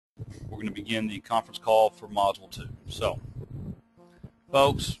we're going to begin the conference call for Module 2. So,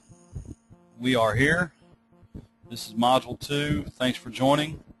 folks, we are here. This is Module 2. Thanks for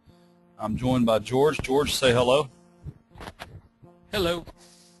joining. I'm joined by George. George, say hello. Hello.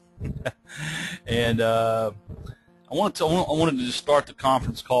 And I wanted to just start the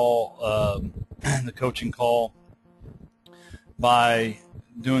conference call, the coaching call, by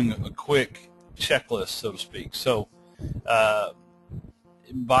doing a quick checklist, so to speak. So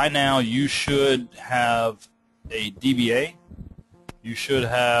by now you should have a DBA. You should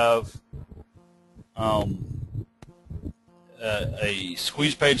have a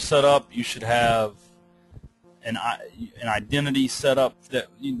squeeze page set up. You should have an identity set up that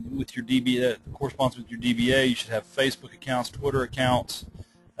with your DBA that corresponds with your DBA. You should have Facebook accounts, Twitter accounts,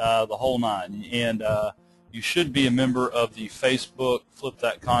 the whole nine. And you should be a member of the Facebook Flip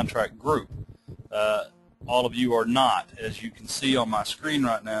That Contract group. All of you are not. As you can see on my screen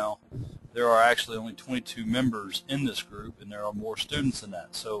right now, there are actually only 22 members in this group, and there are more students than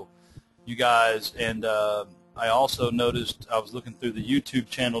that. So you guys, and I also noticed, I was looking through the YouTube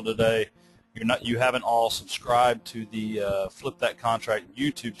channel today, you haven't all subscribed to the Flip That Contract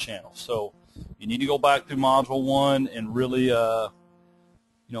YouTube channel. So you need to go back through Module 1 and really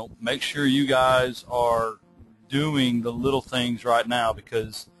make sure you guys are doing the little things right now,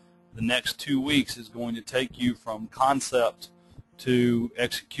 because the next 2 weeks is going to take you from concept to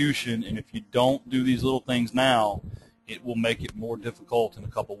execution, and if you don't do these little things now, it will make it more difficult in a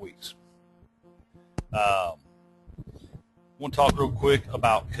couple weeks. I want to talk real quick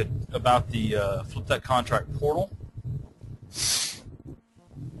about the Flip That Contract portal.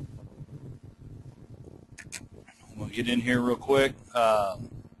 I'm going to get in here real quick.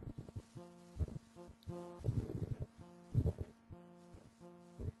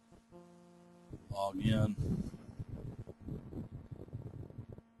 Log in.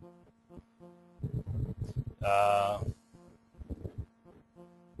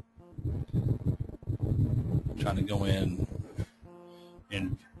 Trying to go in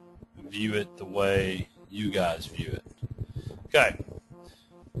and view it the way you guys view it. Okay.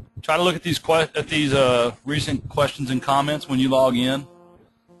 Try to look at these recent questions and comments when you log in.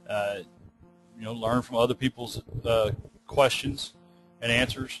 Learn from other people's questions and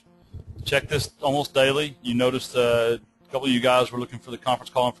answers. Check this almost daily. You noticed a couple of you guys were looking for the conference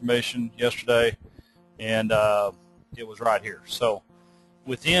call information yesterday, and it was right here. So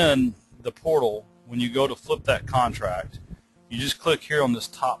within the portal, when you go to Flip That Contract, you just click here on this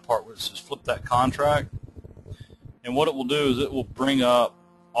top part where it says Flip That Contract, and what it will do is it will bring up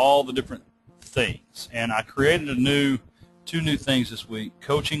all the different things. And I created two new things this week: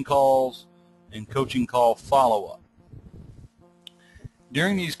 coaching calls and coaching call follow-up.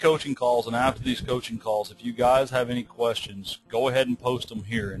 During these coaching calls and after these coaching calls, if you guys have any questions, go ahead and post them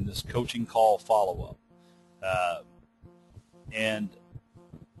here in this coaching call follow-up. And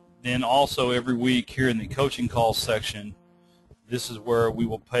then also every week here in the coaching calls section, this is where we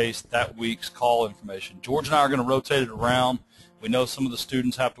will paste that week's call information. George and I are going to rotate it around. We know some of the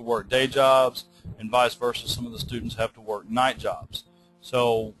students have to work day jobs, and vice versa, some of the students have to work night jobs.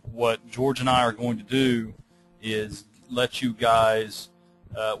 So what George and I are going to do is let you guys,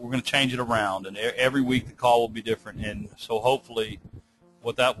 we're going to change it around, and every week the call will be different. And so hopefully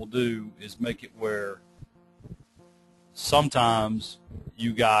what that will do is make it where sometimes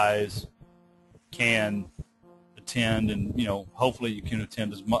you guys can attend, and hopefully you can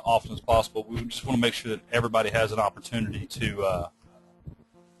attend as often as possible. We just want to make sure that everybody has an opportunity to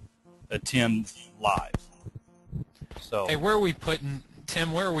attend live. So, hey, where are we putting,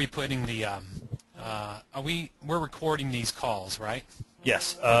 Tim? Where are we putting the? We're recording these calls, right?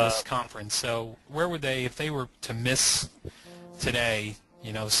 Yes. For this conference. So where would they, if they were to miss today?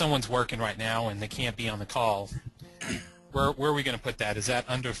 Someone's working right now and they can't be on the call. Where are we going to put that? Is that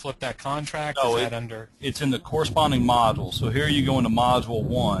under Flip That Contract? No, is that under? It's in the corresponding module. So here you go into Module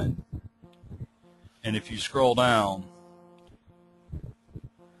 1, and if you scroll down,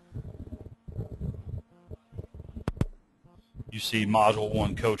 you see Module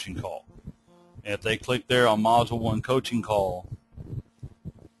 1 Coaching Call. And if they click there on Module 1 Coaching Call,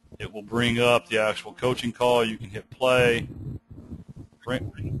 it will bring up the actual coaching call. You can hit play,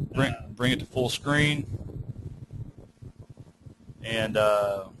 bring it to full screen, and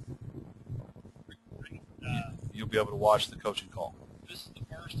you'll be able to watch the coaching call. This is the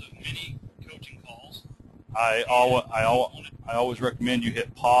first of many coaching calls. I always recommend you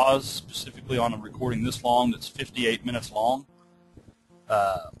hit pause, specifically on a recording this long that's 58 minutes long,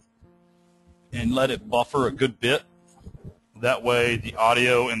 and let it buffer a good bit. That way the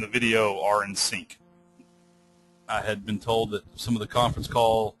audio and the video are in sync. I had been told that some of the conference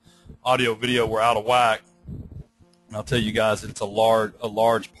call audio video were out of whack. And I'll tell you guys, it's a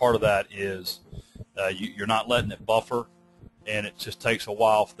large part of that is you're not letting it buffer, and it just takes a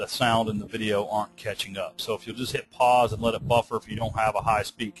while for the sound and the video aren't catching up. So if you'll just hit pause and let it buffer, if you don't have a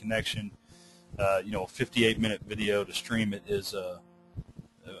high-speed connection, a 58-minute video to stream it is a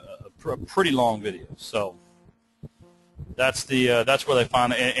pretty long video. So that's where they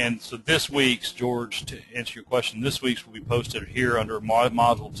find it. And so this week's, George, to answer your question, this week's will be posted here under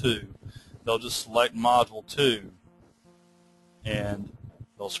Module 2. They'll just select Module 2, and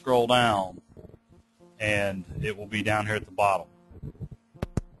they'll scroll down, and it will be down here at the bottom.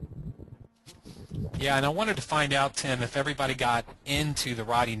 Yeah, and I wanted to find out, Tim, if everybody got into the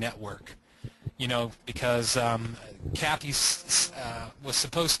Roddy Network, because Kathy was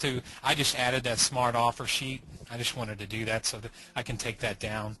supposed to, I just added that smart offer sheet. I just wanted to do that so that I can take that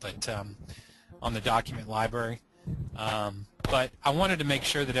down, but on the document library. But I wanted to make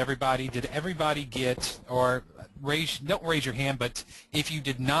sure that did everybody get, or don't raise your hand, but if you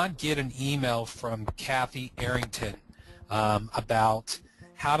did not get an email from Kathy Arrington about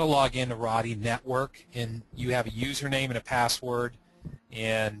how to log into Roddy Network, and you have a username and a password,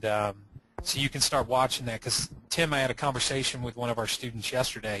 and so you can start watching that, because Tim, I had a conversation with one of our students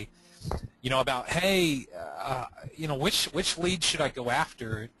yesterday, about, hey, which leads should I go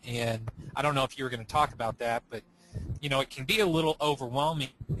after? And I don't know if you were going to talk about that, but it can be a little overwhelming.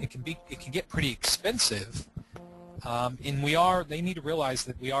 It can get pretty expensive, and they need to realize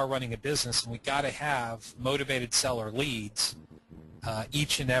that we are running a business, and we got to have motivated seller leads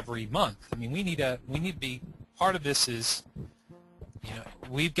each and every month. I mean, we need to be, part of this is,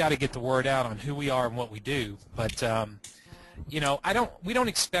 we've got to get the word out on who we are and what we do. But we don't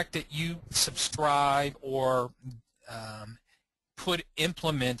expect that you subscribe or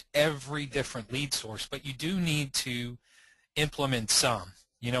implement every different lead source, but you do need to implement some.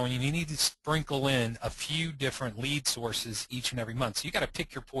 And you need to sprinkle in a few different lead sources each and every month. So you got to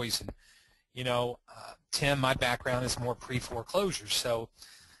pick your poison. Tim, my background is more pre-foreclosures, so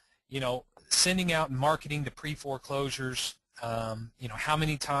sending out and marketing to pre-foreclosures. How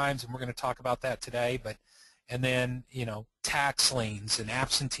many times, and we're going to talk about that today, and then, tax liens and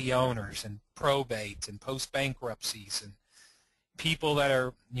absentee owners and probate and post-bankruptcies and people that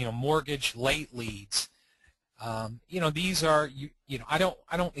are, mortgage late leads. These are,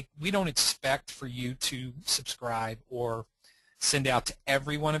 we don't expect for you to subscribe or send out to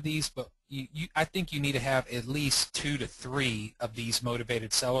every one of these, but I think you need to have at least 2 to 3 of these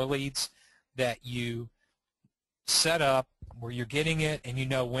motivated seller leads that you set up where you're getting it, and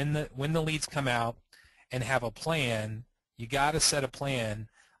when the leads come out, and have a plan. You got to set a plan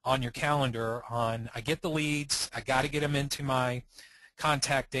on your calendar on, I get the leads, I got to get them into my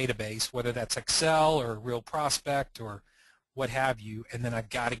contact database, whether that's Excel or Real Prospect or what have you, and then I've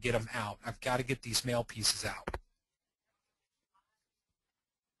got to get them out. I've got to get these mail pieces out.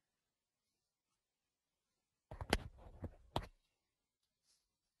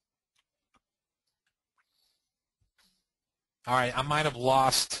 All right, we might have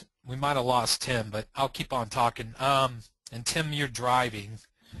lost Tim, but I'll keep on talking. And Tim, you're driving.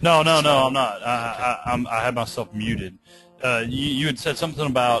 No, I'm not. I had myself muted. You had said something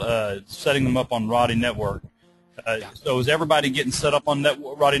about setting them up on Roddy Network. Yeah. So is everybody getting set up on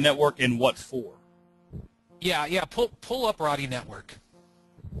Roddy Network, and what for? Yeah. Pull up Roddy Network.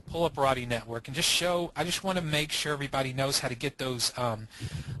 Pull up Roddy Network and just show. I just want to make sure everybody knows how to get those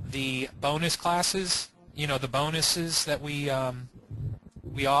the bonus classes. The bonuses that we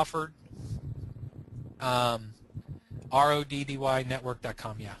offered.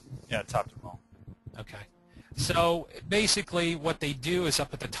 RODDYnetwork.com. Yeah, top to bottom. Okay. So basically, what they do is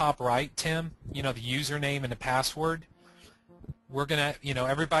up at the top right, Tim. The username and the password. We're gonna,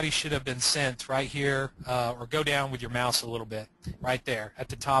 everybody should have been sent right here, or go down with your mouse a little bit, right there at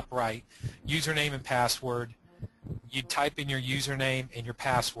the top right, username and password. You type in your username and your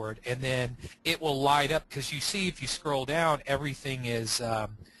password, and then it will light up, because you see if you scroll down, everything is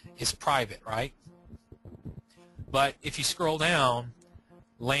private, right? But if you scroll down,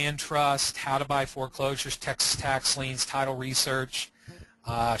 land trust, how to buy foreclosures, Texas tax liens, title research,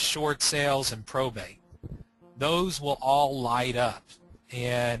 short sales, and probate. Those will all light up.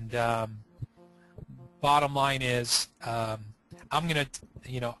 And bottom line is, I'm gonna,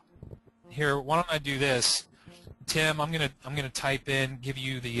 here. Why don't I do this, Tim? I'm gonna type in, give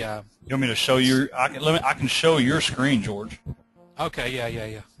you the. You want me to show you? I can show your screen, George. Okay.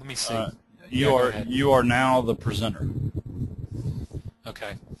 Yeah. Let me see. You are now the presenter.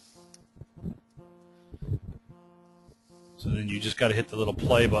 Okay. So then you just got to hit the little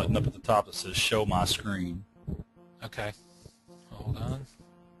play button up at the top that says "Show My Screen." Okay. Hold on.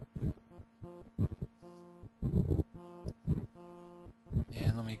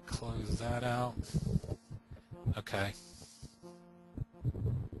 And let me close that out. Okay.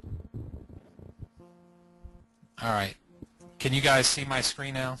 All right. Can you guys see my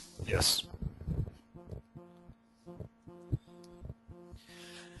screen now? Yes.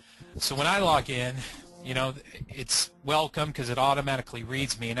 So when I log in, you know, it's welcome because it automatically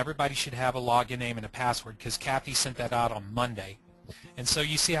reads me, and everybody should have a login name and a password because Kathy sent that out on Monday. And so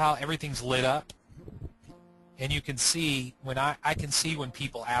you see how everything's lit up? And you can see when I can see when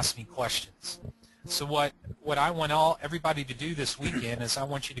people ask me questions. So what I want everybody to do this weekend is I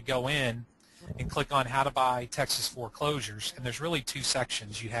want you to go in and click on How to Buy Texas Foreclosures, and there's really two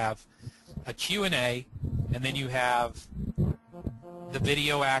sections. You have a Q&A, and then you have the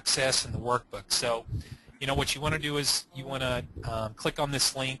video access and the workbook. So, you know, what you want to do is you want to click on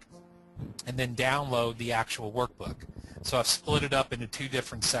this link and then download the actual workbook. So I've split it up into two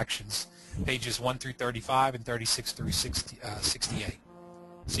different sections, pages 1 through 35 and 36 through 68.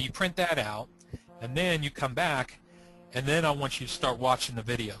 So you print that out, and then you come back, and then I want you to start watching the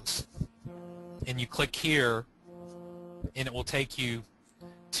videos. And you click here, and it will take you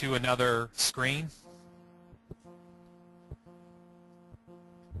to another screen.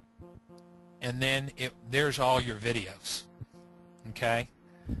 And then there's all your videos, okay?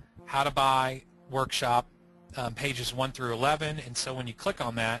 How to Buy Workshop, pages 1 through 11, and so when you click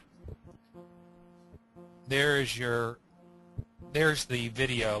on that, there's the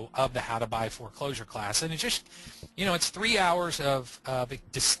video of the How to Buy Foreclosure class, and it's just, you know, it's 3 hours of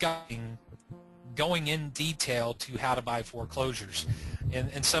discussing, going in detail to how to buy foreclosures.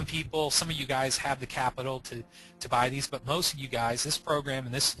 And some of you guys have the capital to buy these, but most of you guys, this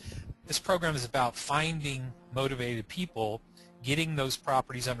program is about finding motivated people, getting those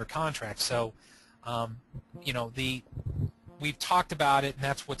properties under contract. So, you know, we've talked about it, and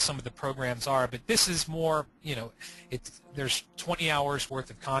that's what some of the programs are, but this is more, you know, there's 20 hours worth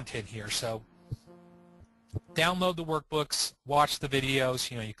of content here. So download the workbooks, watch the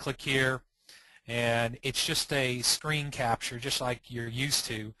videos, you know, you click here, and it's just a screen capture just like you're used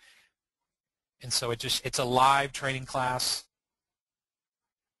to. And so it's a live training class.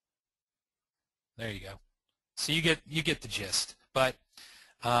 There you go. So you get the gist. But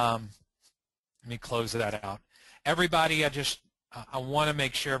let me close that out. Everybody, I want to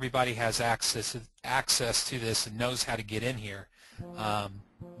make sure everybody has access to this and knows how to get in here. Let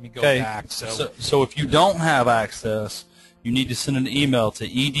me go back. So if you don't have access, you need to send an email to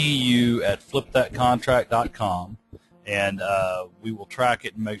edu@flipthatcontract.com, and we will track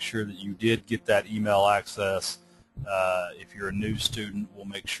it and make sure that you did get that email access. If you're a new student, we'll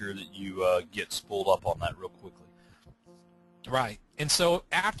make sure that you get spooled up on that real quickly. Right. And so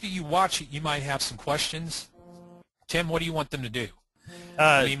after you watch it, you might have some questions. Tim, what do you want them to do?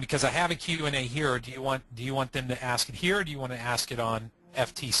 I mean, because I have a Q&A here. Do you want them to ask it here, or do you want to ask it on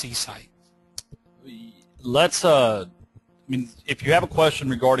FTC site? Let's. I mean, if you have a question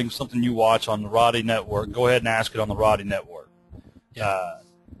regarding something you watch on the Roddy Network, go ahead and ask it on the Roddy Network. Yeah.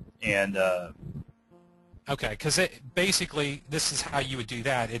 Okay, because basically this is how you would do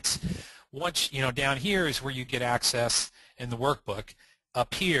that. It's once, you know, down here is where you get access in the workbook.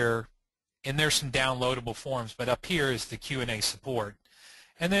 Up here, and there's some downloadable forms, but up here is the Q&A support.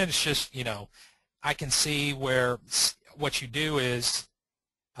 And then it's just, you know, I can see where what you do is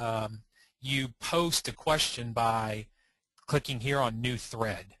you post a question by clicking here on New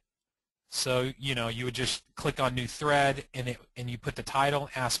Thread. So, you know, you would just click on New Thread, and you put the title,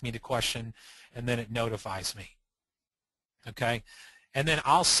 Ask Me the Question, and then it notifies me. Okay? And then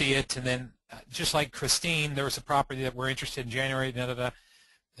I'll see it, and then just like Christine, there was a property that we're interested in January, and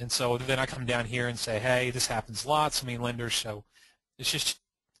so then I come down here and say, hey, this happens a lot, so many lenders, so it's just,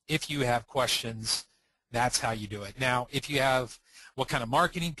 if you have questions, that's how you do it. Now, if you have what kind of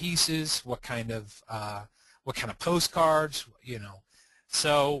marketing pieces, what kind of postcards, you know,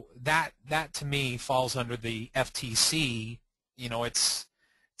 so that to me falls under the FTC. You know, it's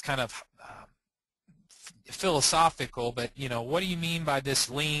kind of philosophical, but, you know, what do you mean by this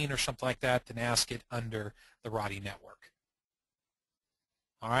lien or something like that? Then ask it under the Roddy Network.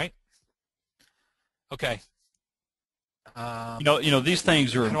 All right. Okay. You know, these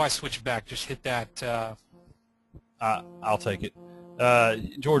things are. How do I switch back? Just hit that. I'll take it.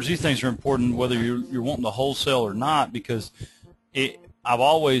 George, these things are important whether you're wanting to wholesale or not, because I've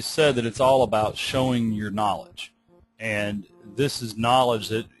always said that it's all about showing your knowledge, and this is knowledge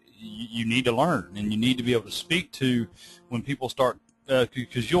that you need to learn, and you need to be able to speak to when people start,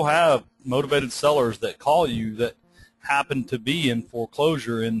 because you'll have motivated sellers that call you that happen to be in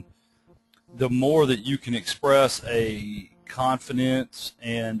foreclosure, and the more that you can express a confidence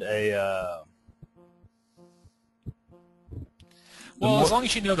and a Well, as long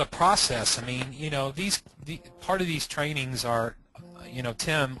as you know the process. I mean, you know, part of these trainings are, you know,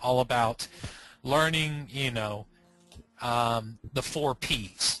 Tim, all about learning, you know, the 4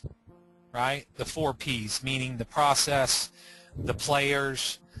 Ps, right? The 4 Ps, meaning the process, the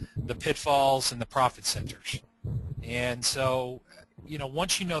players, the pitfalls, and the profit centers. And so, you know,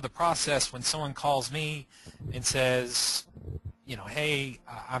 once you know the process, when someone calls me and says, you know, hey,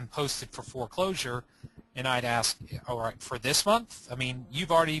 I'm posted for foreclosure, and I'd ask, all right, for this month? I mean,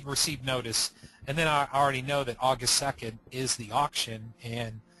 you've already received notice, and then I already know that August 2nd is the auction,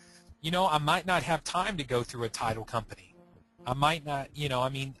 and, you know, I might not have time to go through a title company. I might not, you know, I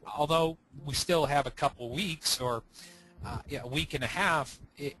mean, although we still have a couple weeks or a week and a half,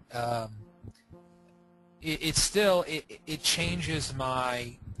 it changes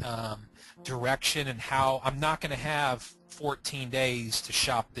my direction and how I'm not going to have 14 days to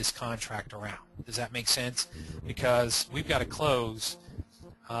shop this contract around. Does that make sense? Because we've got to close.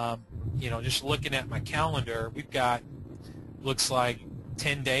 You know, just looking at my calendar, we've got, looks like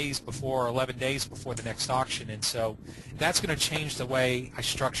 10 days before or 11 days before the next auction, and so that's going to change the way I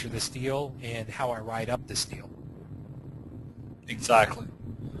structure this deal and how I write up this deal. Exactly.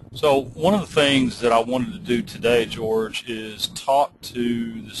 So one of the things that I wanted to do today, George, is talk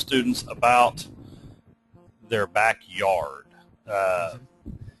to the students about their backyard.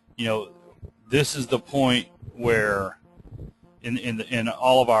 You know, this is the point where in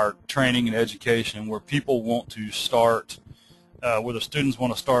all of our training and education where people want to start, where the students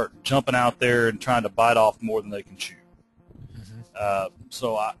want to start jumping out there and trying to bite off more than they can chew.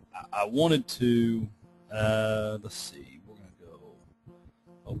 So I wanted to, let's see, we're going to go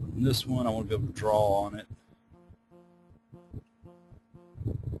open this one. I want to be able to draw on it.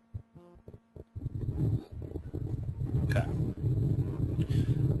 Okay.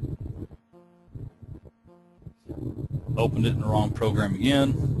 Opened it in the wrong program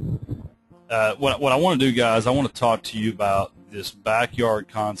again. What I want to do, guys, I want to talk to you about this backyard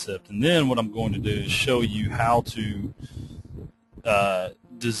concept, and then what I'm going to do is show you how to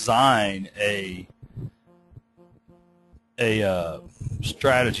design a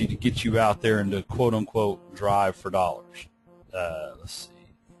strategy to get you out there and to quote-unquote drive for dollars. Let's see.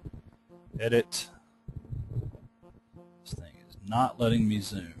 Edit. This thing is not letting me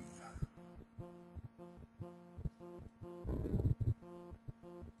zoom.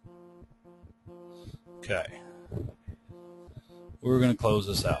 Okay. We're going to close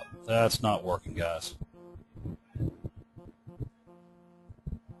this out. That's not working, guys.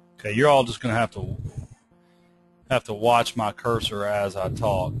 Okay, you're all just going to have to watch my cursor as I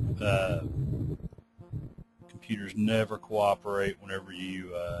talk. Computers never cooperate whenever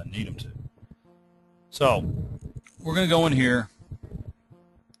you need them to. So we're going to go in here,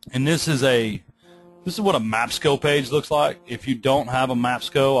 and this is what a MapSco page looks like. If you don't have a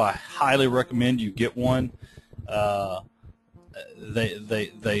MapSco, I highly recommend you get one.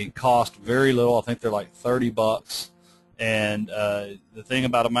 They cost very little. I think they're like $30. And the thing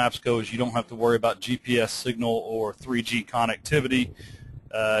about a MapSco is you don't have to worry about GPS signal or 3G connectivity.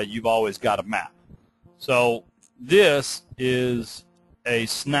 You've always got a map. So this is a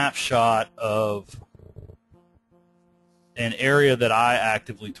snapshot of an area that I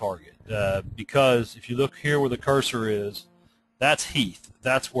actively target. Because if you look here where the cursor is, that's Heath.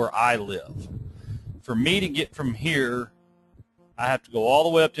 That's where I live. For me to get from here, I have to go all the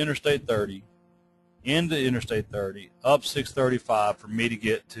way up to Interstate 30, into Interstate 30, up 635 for me to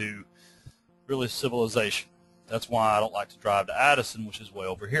get to really civilization. That's why I don't like to drive to Addison, which is way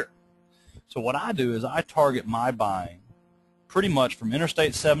over here. So what I do is I target my buying pretty much from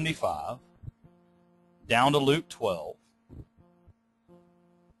Interstate 75 down to Loop 12,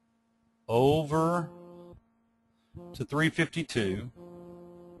 over to 352,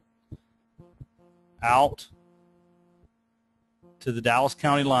 out to the Dallas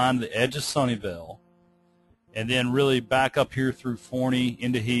County line, the edge of Sunnyvale, and then really back up here through Forney,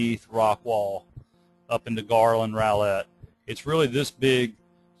 into Heath, Rockwall, up into Garland, Rowlett. It's really this big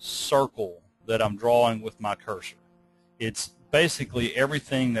circle that I'm drawing with my cursor. It's basically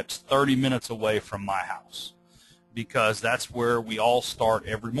everything that's 30 minutes away from my house, because that's where we all start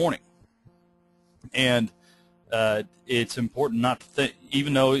every morning. And it's important not to think,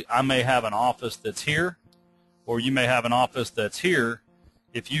 even though I may have an office that's here, or you may have an office that's here,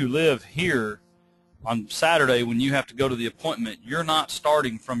 if you live here on Saturday when you have to go to the appointment, you're not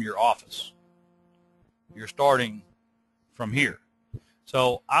starting from your office. You're starting from here.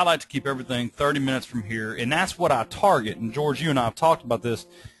 So I like to keep everything 30 minutes from here, and that's what I target. And George, you and I have talked about this.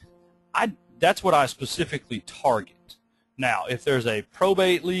 That's what I specifically target. Now, if there's a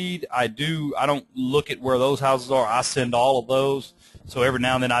probate lead, I don't look at where those houses are. I send all of those. So every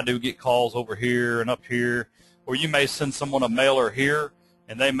now and then I do get calls over here and up here, or you may send someone a mailer here,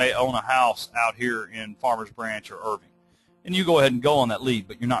 and they may own a house out here in Farmers Branch or Irving. And you go ahead and go on that lead,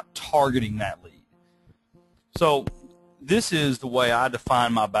 but you're not targeting that lead. So this is the way I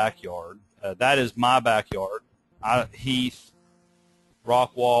define my backyard. That is my backyard. Heath,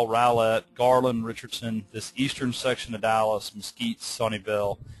 Rockwall, Rowlett, Garland, Richardson, this eastern section of Dallas, Mesquite,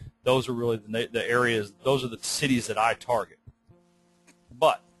 Sunnyvale, those are really the areas, those are the cities that I target.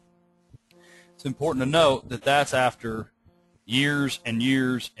 But it's important to note that that's after years and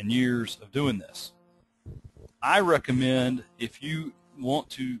years and years of doing this. I recommend, if you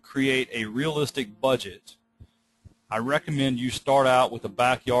want to create a realistic budget, I recommend you start out with a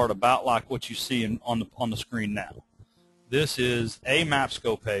backyard about like what you see on the screen now. This is a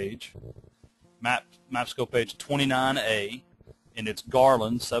MapSco page, MapSco page 29A, and it's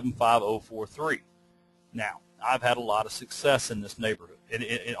Garland 75043. Now, I've had a lot of success in this neighborhood,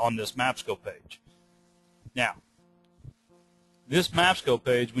 on this MapSco page. Now, this MapSco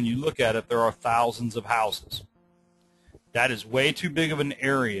page, when you look at it, there are thousands of houses. That is way too big of an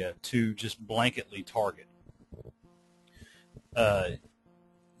area to just blanketly target.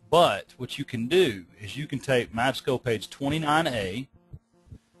 But what you can do is you can take MapSco page 29A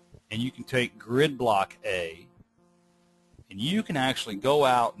and you can take Grid Block A, and you can actually go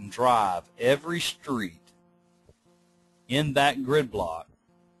out and drive every street in that grid block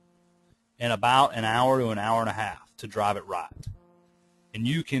in about an hour to an hour and a half to drive it right. And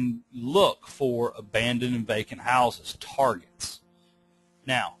you can look for abandoned and vacant houses, targets.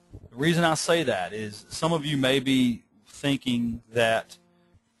 Now, the reason I say that is some of you may be thinking that,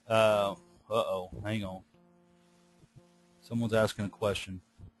 hang on. Someone's asking a question.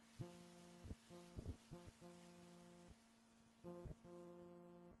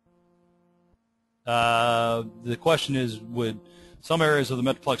 The question is, would some areas of the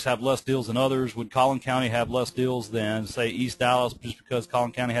Metroplex have less deals than others? Would Collin County have less deals than, say, East Dallas, just because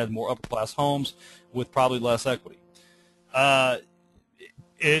Collin County has more upper-class homes with probably less equity? I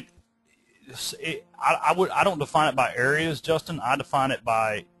don't define it by areas, Justin. I define it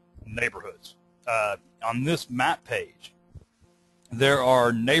by neighborhoods. On this map page, there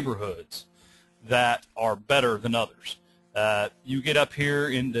are neighborhoods that are better than others. You get up here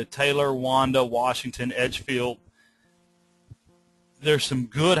into Taylor, Wanda, Washington, Edgefield. There's some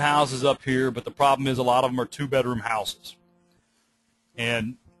good houses up here, but the problem is a lot of them are two-bedroom houses.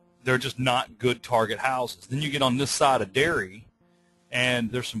 And they're just not good target houses. Then you get on this side of Derry,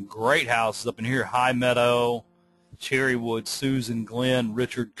 and there's some great houses up in here. High Meadow, Cherrywood, Susan, Glenn,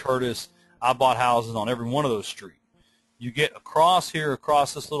 Richard, Curtis. I bought houses on every one of those streets. You get across here,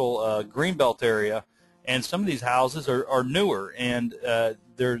 across this little Greenbelt area, and some of these houses are newer, and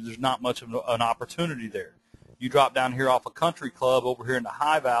there's not much of an opportunity there. You drop down here off a country club over here in the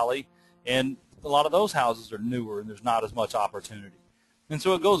High Valley, and a lot of those houses are newer, and there's not as much opportunity. And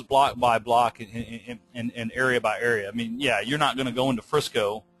so it goes block by block and area by area. I mean, yeah, you're not going to go into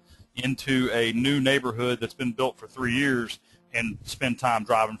Frisco, into a new neighborhood that's been built for 3 years, and spend time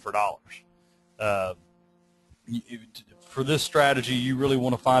driving for dollars. For this strategy, you really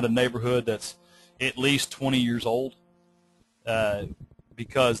want to find a neighborhood that's at least 20 years old,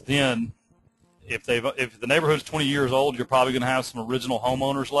 because then if the neighborhood's 20 years old, you're probably going to have some original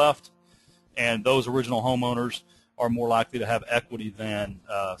homeowners left, and those original homeowners are more likely to have equity than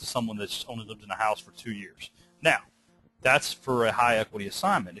someone that's only lived in a house for 2 years. Now, that's for a high equity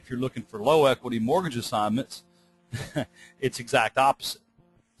assignment. If you're looking for low equity mortgage assignments, it's exact opposite.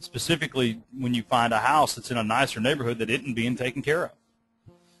 Specifically, when you find a house that's in a nicer neighborhood that isn't being taken care of,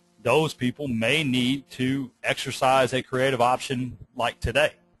 those people may need to exercise a creative option like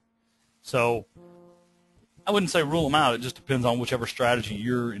today. So I wouldn't say rule them out. It just depends on whichever strategy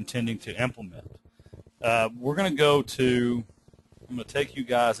you're intending to implement. We're going to go to, I'm going to take you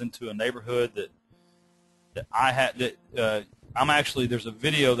guys into a neighborhood that I had, I'm actually, there's a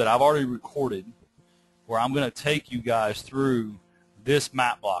video that I've already recorded where I'm going to take you guys through this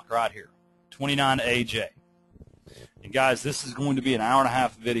map block right here, 29AJ. And guys, this is going to be an hour and a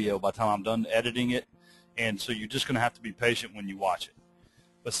half video by the time I'm done editing it, and so you're just going to have to be patient when you watch it.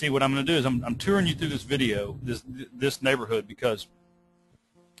 But see, what I'm going to do is I'm touring you through this video, this neighborhood, because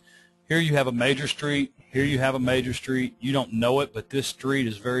here you have a major street, here you have a major street. You don't know it, but this street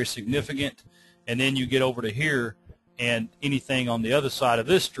is very significant. And then you get over to here, and anything on the other side of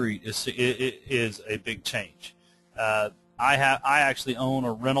this street is a big change. I actually own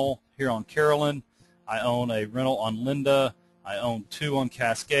a rental here on Carolyn. I own a rental on Linda. I own 2 on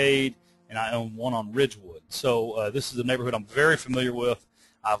Cascade, and I own one on Ridgewood. So this is a neighborhood I'm very familiar with.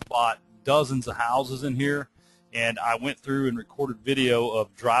 I've bought dozens of houses in here, and I went through and recorded video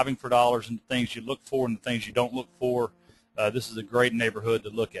of driving for dollars and the things you look for and the things you don't look for. This is a great neighborhood to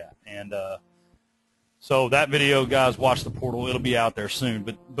look at. And so that video, guys, watch the portal. It'll be out there soon.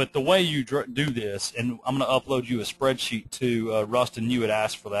 But the way you do this, and I'm going to upload you a spreadsheet too. Rustin, you had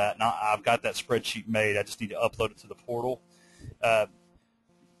asked for that, and I've got that spreadsheet made. I just need to upload it to the portal.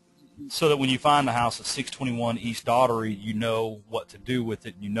 So that when you find the house at 621 East Daughtery, you know what to do with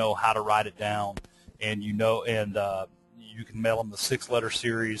it. You know how to write it down, and you can mail them the 6-letter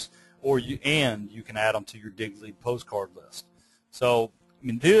series, or you can add them to your Diggs Lead postcard list. So, I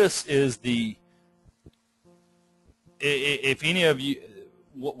mean, this is if any of you,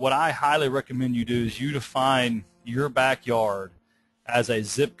 what I highly recommend you do is you define your backyard as a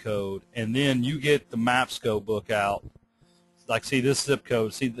zip code, and then you get the MapSco book out. Like, see this zip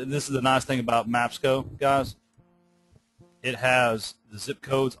code. See, this is the nice thing about MapSco, guys. It has the zip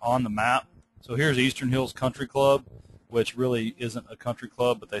codes on the map. So here's Eastern Hills Country Club, which really isn't a country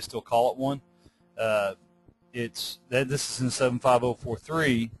club, but they still call it one. This is in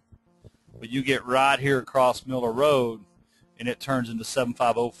 75043, but you get right here across Miller Road, and it turns into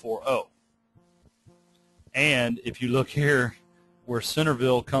 75040. And if you look here where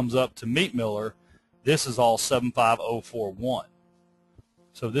Centerville comes up to meet Miller, this is all 75041.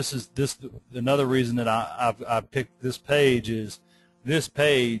 So this another reason that I picked this page is this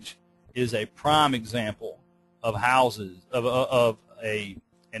page is a prime example of houses of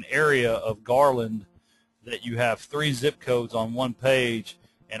an area of Garland that you have 3 zip codes on one page,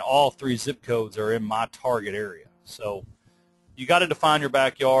 and all 3 zip codes are in my target area. So you got to define your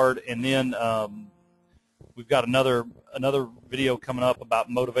backyard, and then we've got another video coming up about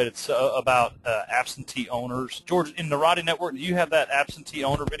absentee owners. George, in the Roddy Network, do you have that absentee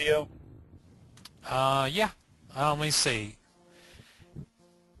owner video? Yeah. Let me see.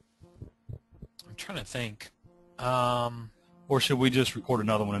 I'm trying to think. Or should we just record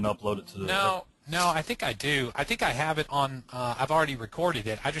another one and upload it to the... No, I think I do. I think I have it on, I've already recorded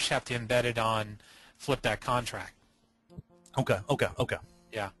it. I just have to embed it on Flip That Contract. Okay.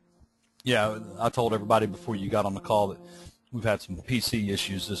 Yeah. Yeah, I told everybody before you got on the call that we've had some PC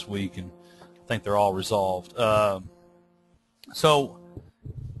issues this week, and I think they're all resolved. Guys,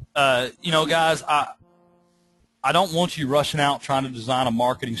 I don't want you rushing out trying to design a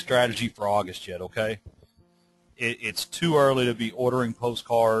marketing strategy for August yet, okay? It's too early to be ordering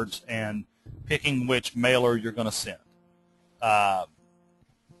postcards and picking which mailer you're going to send.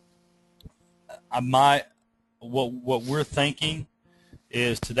 What we're thinking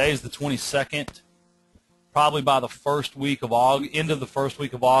is today's the 22nd. Probably by the first week of August, end of the first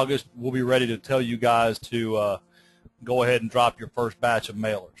week of August, we'll be ready to tell you guys to go ahead and drop your first batch of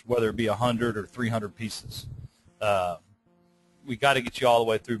mailers, whether it be 100 or 300 pieces. We got to get you all the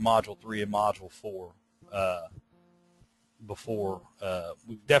way through Module 3 and Module 4 before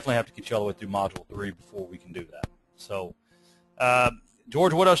we definitely have to get you all the way through Module 3 before we can do that. So,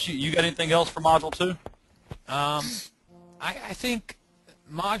 George, what else? You got anything else for Module 2? I think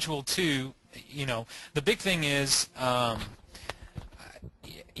Module 2, the big thing is, I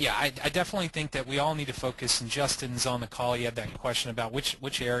definitely think that we all need to focus, and Justin's on the call. He had that question about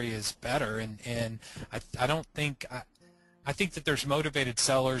which area is better, and I don't think I think that there's motivated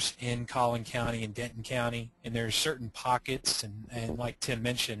sellers in Collin County and Denton County, and there's certain pockets and like Tim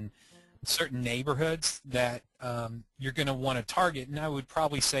mentioned, certain neighborhoods that you're going to want to target, and I would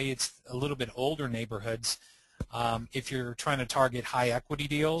probably say it's a little bit older neighborhoods. If you're trying to target high equity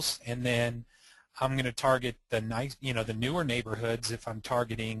deals, and then I'm going to target the the newer neighborhoods if I'm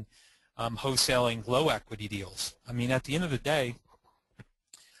targeting wholesaling low equity deals. I mean, at the end of the day,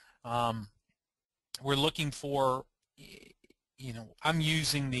 we're looking for, I'm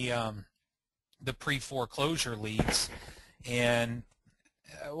using the pre-foreclosure leads, and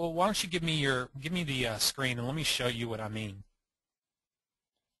well, why don't you give me the screen and let me show you what I mean.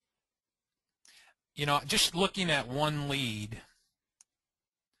 Just looking at one lead,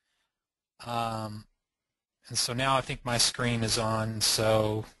 and so now I think my screen is on,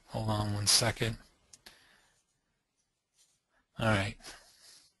 so hold on one second. All right.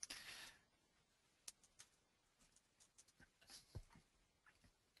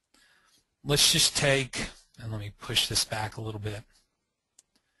 Let's just take, and let me push this back a little bit.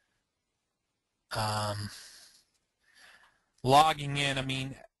 Logging in, I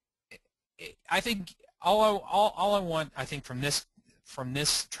mean, I think all I want, I think, from this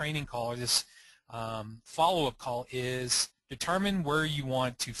training call or this follow-up call is determine where you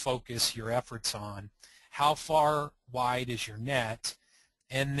want to focus your efforts on, how far wide is your net,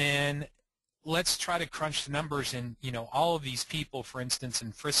 and then let's try to crunch the numbers. And all of these people, for instance,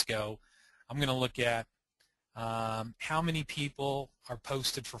 in Frisco, I'm going to look at how many people are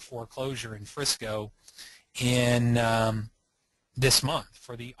posted for foreclosure in Frisco in this month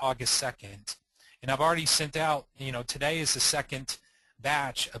for the August 2nd. And I've already sent out, today is the second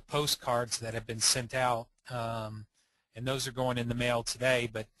batch of postcards that have been sent out, and those are going in the mail today.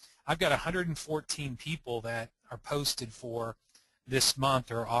 But I've got 114 people that are posted for this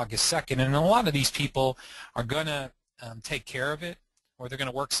month or August 2nd, and a lot of these people are going to take care of it, or they're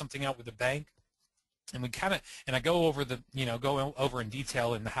going to work something out with the bank. And I go over go over in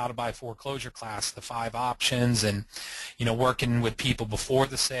detail in the How to Buy Foreclosure class, the 5 options, and working with people before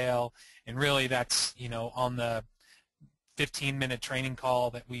the sale. And really, that's on the 15-minute training call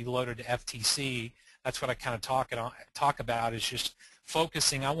that we loaded to FTC. That's what I kind of talk about, is just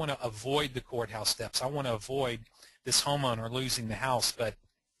focusing. I want to avoid the courthouse steps. I want to avoid this homeowner losing the house. But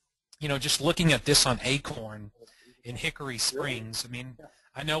just looking at this on Acorn in Hickory Springs, I mean,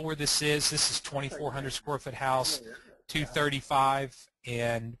 I know where this is. This is 2,400 square foot house, 235,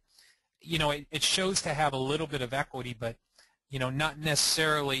 and it shows to have a little bit of equity, but not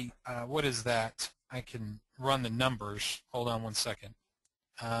necessarily. What is that? I can run the numbers. Hold on one second.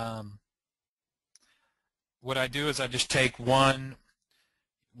 What I do is I just take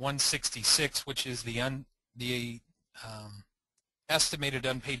 166, which is the estimated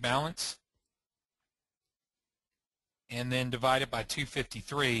unpaid balance, and then divide it by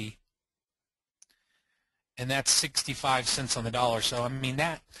 253, and that's 65 cents on the dollar. So I mean,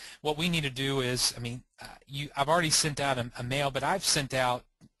 what we need to do is, I've already sent out a mail, but I've sent out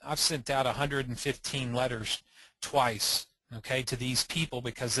 115 letters twice, okay, to these people,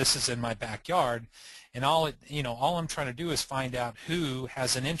 because this is in my backyard, and all I'm trying to do is find out who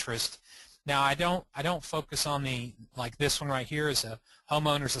has an interest. Now I don't focus on like this one right here is a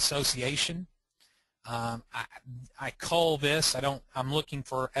homeowners association. I cull this. I'm looking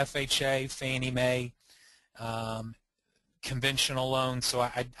for FHA, Fannie Mae, conventional loans. So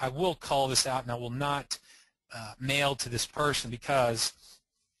I will call this out, and I will not mail to this person, because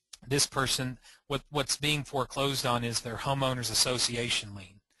this person, what's being foreclosed on is their homeowners association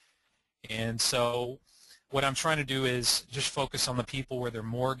lien. And so what I'm trying to do is just focus on the people where their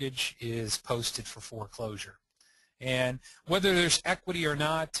mortgage is posted for foreclosure. And whether there's equity or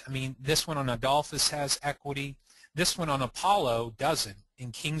not, this one on Adolphus has equity. This one on Apollo doesn't.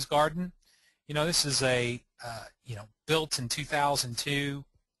 In Kings Garden, this is built in 2002.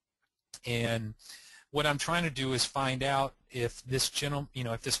 And what I'm trying to do is find out if this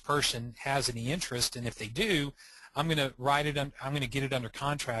if this person has any interest, and if they do, I'm going to I'm going to get it under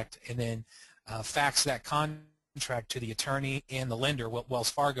contract, and then fax that contract to the attorney and the lender, Wells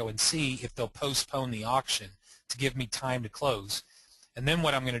Fargo, and see if they'll postpone the auction to give me time to close. And then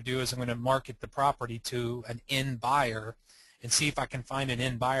what I'm going to do is I'm going to market the property to an end buyer and see if I can find an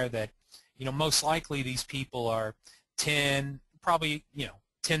end buyer that, most likely these people are probably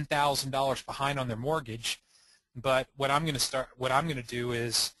 $10,000 behind on their mortgage. But what I'm going to do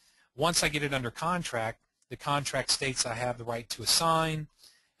is, once I get it under contract, the contract states I have the right to assign,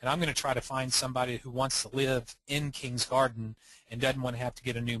 and I'm going to try to find somebody who wants to live in Kings Garden and doesn't want to have to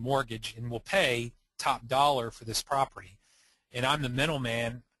get a new mortgage, and will pay top dollar for this property. And I'm the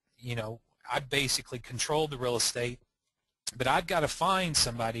middleman. I basically control the real estate, but I've got to find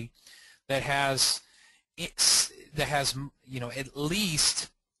somebody that has at least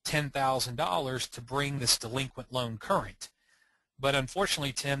 $10,000 to bring this delinquent loan current. But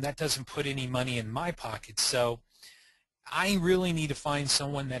unfortunately, Tim, that doesn't put any money in my pocket. So I really need to find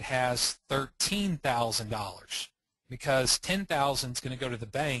someone that has $13,000, because $10,000 is going to go to the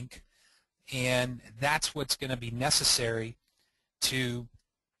bank, and that's what's going to be necessary to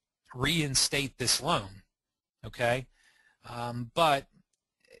reinstate this loan, okay? But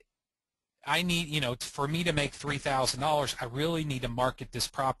I need, for me to make $3,000, I really need to market this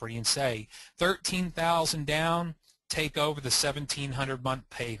property and say, $13,000 down, take over the $1,700 month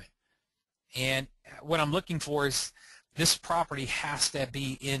payment. And what I'm looking for is, this property has to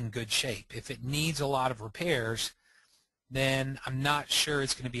be in good shape. If it needs a lot of repairs, then I'm not sure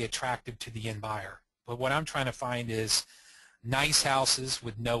it's going to be attractive to the end buyer. But what I'm trying to find is nice houses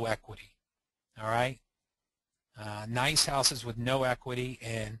with no equity. All right? Nice houses with no equity,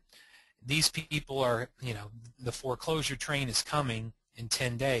 and these people are, the foreclosure train is coming in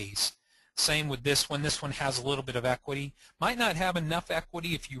 10 days. Same with this one. This one has a little bit of equity. Might not have enough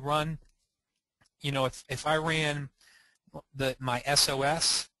equity if you run, if I ran my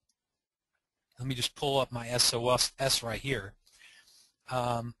SOS, let me just pull up my SOS right here.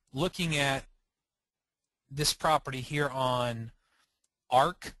 Looking at this property here on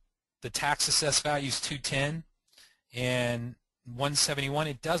ARC, the tax assessed value is 210 and 171.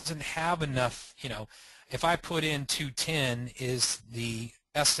 It doesn't have enough, if I put in 210 is the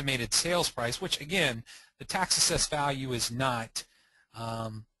estimated sales price, which again, the tax assessed value is not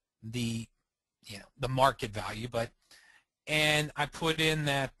the market value, and I put in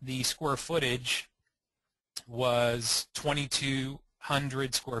that the square footage was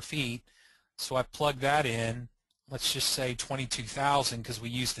 2,200 square feet, so I plug that in. Let's just say 22,000 because we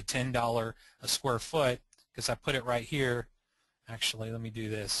used the $10 a square foot because I put it right here. Actually, let me do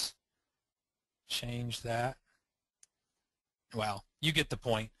this. Change that. Well, you get the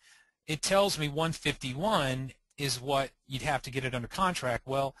point. It tells me 151 is what you'd have to get it under contract.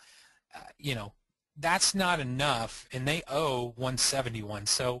 Well, that's not enough, and they owe 171.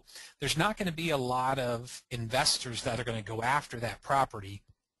 So there's not going to be a lot of investors that are going to go after that property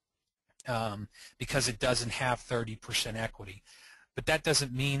because it doesn't have 30% equity. But that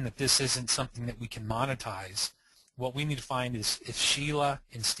doesn't mean that this isn't something that we can monetize. What we need to find is if Sheila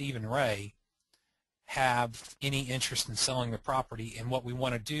and Stephen Ray have any interest in selling the property, and what we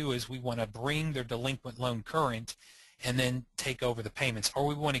want to do is we want to bring their delinquent loan current and then take over the payments, or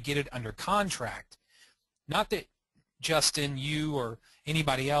we want to get it under contract. Not that Justin, you, or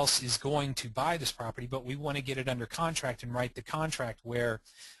anybody else is going to buy this property, but we want to get it under contract and write the contract where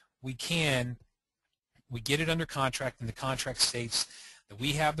we get it under contract, and the contract states that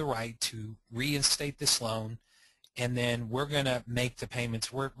we have the right to reinstate this loan, and then we're going to make the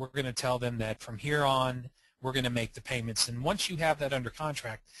payments. We're going to tell them that from here on we're going to make the payments, and once you have that under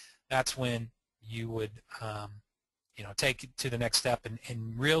contract, that's when you would take it to the next step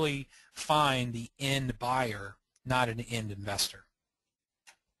and really find the end buyer, not an end investor.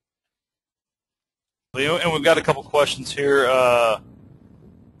 And we've got a couple questions here.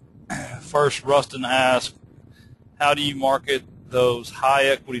 First, Rustin asked, how do you market those high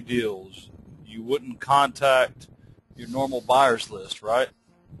equity deals? You wouldn't contact your normal buyers list, right?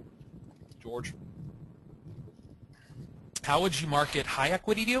 George? How would you market high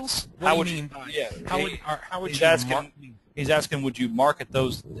equity deals? How would you mean by? Yeah. How would you market? He's asking, would you market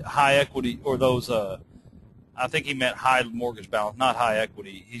those high equity or those? I think he meant high mortgage balance, not high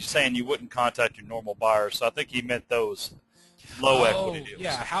equity. He's saying you wouldn't contact your normal buyers, so I think he meant those low equity deals.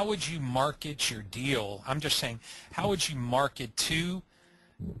 Yeah. How would you market your deal? I'm just saying, how would you market to?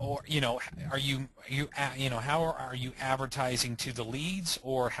 Or are you how are you advertising to the leads,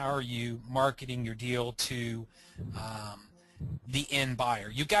 or how are you marketing your deal to the end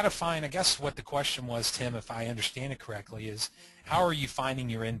buyer? You got to find. I guess what the question was, Tim, if I understand it correctly, is how are you finding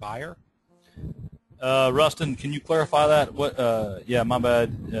your end buyer? Rustin, can you clarify that? What? Yeah, my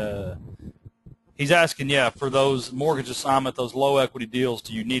bad. He's asking, for those mortgage assignment, those low equity deals,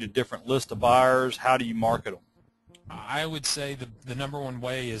 do you need a different list of buyers? How do you market them? I would say the number one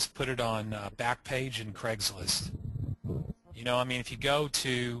way is put it on Backpage and Craigslist. If you go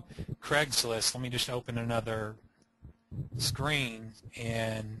to Craigslist, let me just open another screen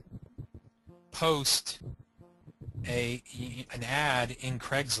and post an ad in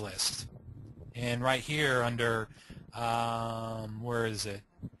Craigslist. And right here under, where is it?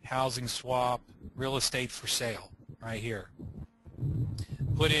 Housing swap, real estate for sale, right here.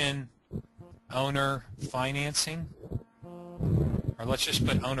 Put in owner financing, or let's just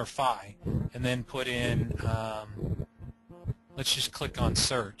put owner fi, and then put in, let's just click on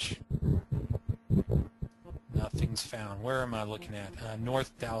search. Nothing's found. Where am I looking at?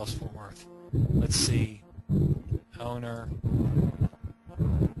 North Dallas-Fort Worth. Let's see. Owner.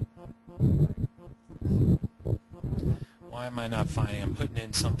 Why am I not finding? I'm putting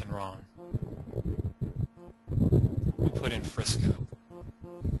in something wrong. We put in Frisco.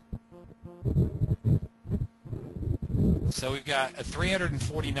 So we've got a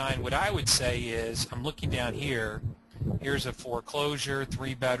 349. What I would say is, I'm looking down here. Here's a foreclosure,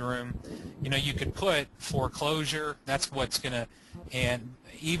 3-bedroom. You could put foreclosure. That's what's gonna, and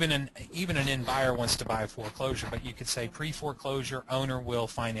even an end buyer wants to buy a foreclosure, but you could say pre-foreclosure owner will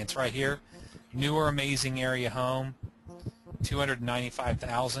finance right here. Newer, amazing area home,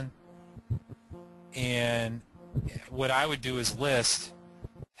 $295,000. And what I would do is list,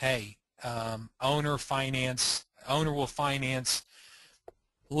 hey, owner will finance,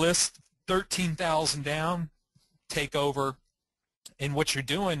 list 13,000 down, take over. And what you're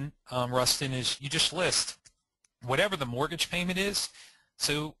doing, Rustin, is you just list whatever the mortgage payment is.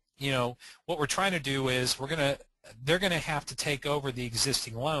 So, what we're trying to do is they're going to have to take over the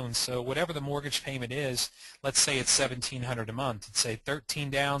existing loan. So whatever the mortgage payment is, let's say it's $1,700 a month. Let's say 13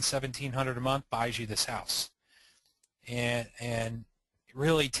 down, $1,700 a month buys you this house. And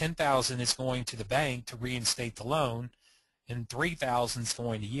really $10,000 is going to the bank to reinstate the loan, and $3,000 is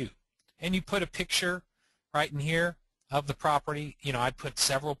going to you. and you put a picture right in here of the property. You know, I'd put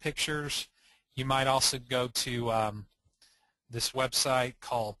several pictures. You might also go to this website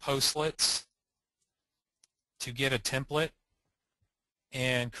called Postlets to get a template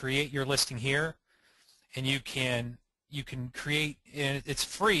and create your listing here. And you can create, and it's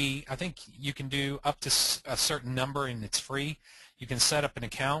free. I think you can do up to a certain number, and it's free. You can set up an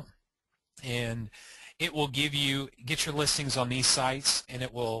account, and it will get your listings on these sites, and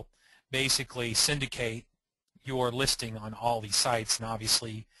it will basically syndicate your listing on all these sites. And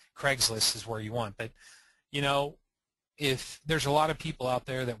obviously Craigslist is where you want. But you know, if there's a lot of people out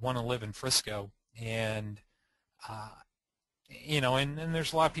there that want to live in Frisco, and you know, and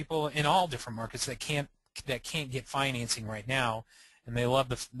there's a lot of people in all different markets that can't get financing right now, and they love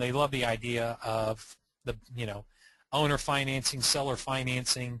the idea of the, you know, owner financing, seller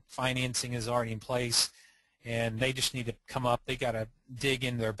financing. Financing is already in place, and they just need to come up. They got to dig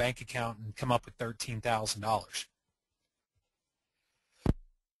in their bank account and come up with $13,000.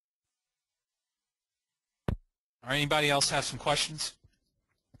 All right, anybody else have some questions?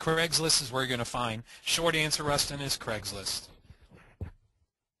 Craigslist is where you're going to find. Short answer, Rustin, is Craigslist.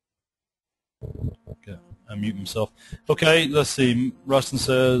 Okay, unmute himself. Okay, let's see. Rustin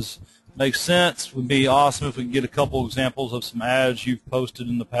says, makes sense. Would be awesome if we could get a couple examples of some ads you've posted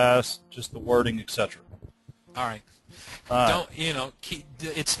in the past, just the wording, etc. All right. Don't, you know,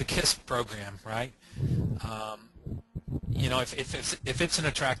 it's the KISS program, right? You know, if it's an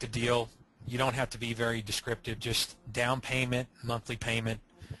attractive deal, you don't have to be very descriptive. Just down payment, monthly payment.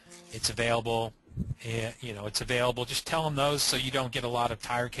 It's available. And, you know, it's available. Just tell them those so you don't get a lot of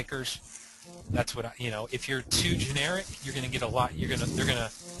tire kickers. That's what you know. If you're too generic, you're going to get a lot.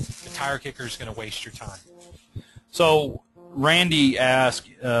 The tire kicker is going to waste your time. So Randy asked,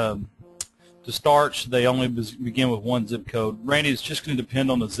 to start, should they only begin with one zip code? Randy, it's just going to depend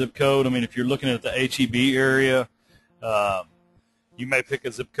on the zip code. I mean, if you're looking at the HEB area, you may pick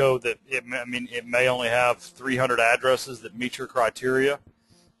a zip code that it may only have 300 addresses that meet your criteria,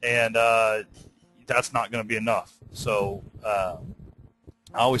 and that's not going to be enough. So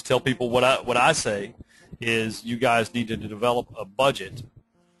I always tell people what I say is you guys need to develop a budget,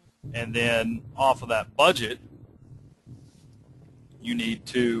 and then off of that budget, you need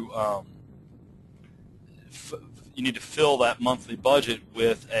to fill that monthly budget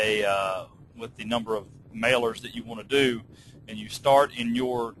with the number of mailers that you want to do, and you start in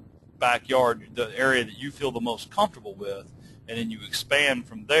your backyard, the area that you feel the most comfortable with, and then you expand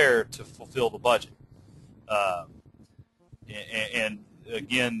from there to fulfill the budget. And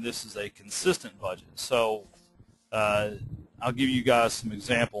again, this is a consistent budget. So I'll give you guys some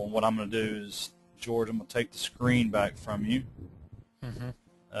example. And what I'm going to do is, George, I'm going to take the screen back from you. Mm-hmm.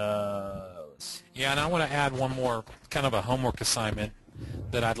 Let's see. Yeah, and I want to add one more kind of a homework assignment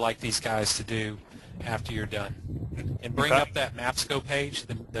that I'd like these guys to do after you're done. And bring up that MapScope page,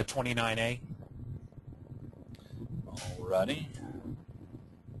 the 29A. Alrighty.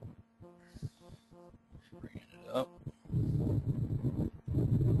 Bringing it up.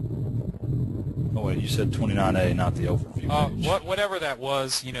 Oh wait, you said 29A, not the overview page. Whatever that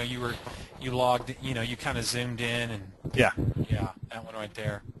was, you know, you logged, you know, you kind of zoomed in, and yeah, that one right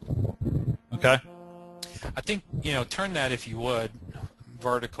there. Okay. I think, you know, turn that, if you would,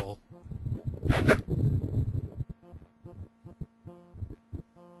 vertical.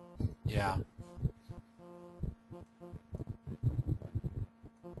 Yeah.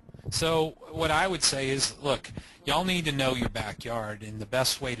 So what I would say is, look, y'all need to know your backyard, and the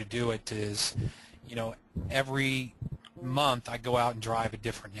best way to do it is, you know, every month I go out and drive a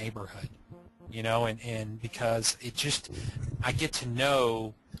different neighborhood, you know, and because I get to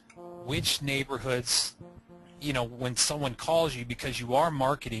know which neighborhoods, you know, when someone calls you, because you are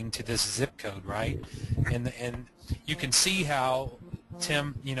marketing to this zip code, right? And you can see how,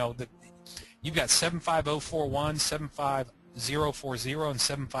 Tim, you know, you've got 75041, 75040, and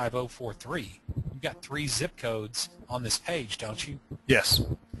 75043. You've got 3 zip codes on this page, don't you? Yes.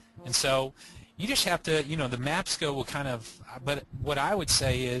 And so you just have to, you know, the MapScope will kind of, but what I would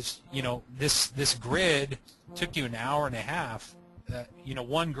say is, you know, this grid took you an hour and a half. You know,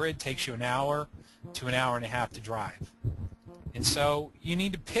 one grid takes you an hour to an hour and a half to drive. And so you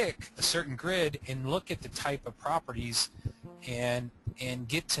need to pick a certain grid and look at the type of properties and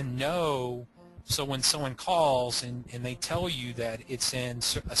get to know. So when someone calls and they tell you that it's in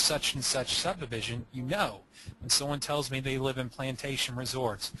a such and such subdivision, you know. When someone tells me they live in Plantation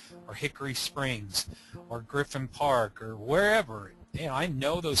Resorts or Hickory Springs or Griffin Park or wherever, you know, I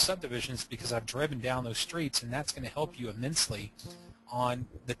know those subdivisions because I've driven down those streets, and that's going to help you immensely on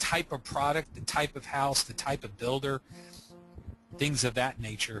the type of product, the type of house, the type of builder, things of that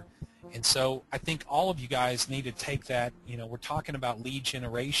nature. And so I think all of you guys need to take that, we're talking about lead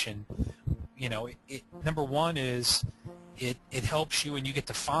generation. Number one is it helps you, and you get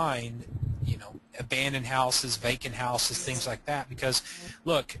to find, abandoned houses, vacant houses, things like that. Because,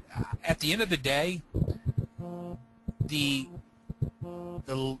 look, at the end of the day, the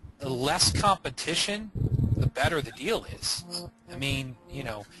less competition, the better the deal is. I mean,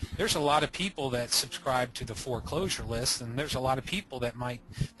 there's a lot of people that subscribe to the foreclosure list, and there's a lot of people that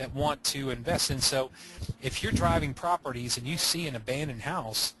want to invest. And so if you're driving properties and you see an abandoned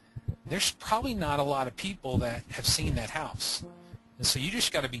house, there's probably not a lot of people that have seen that house. And so you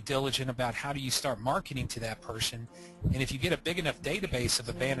just got to be diligent about how do you start marketing to that person. And if you get a big enough database of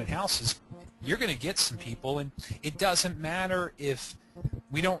abandoned houses, you're going to get some people. And it doesn't matter if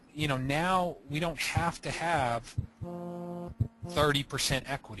we don't, now we don't have to have 30%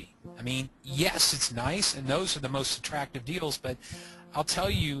 equity. I mean, yes, it's nice, and those are the most attractive deals, but I'll tell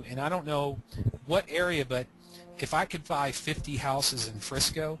you, and I don't know what area, but if I could buy 50 houses in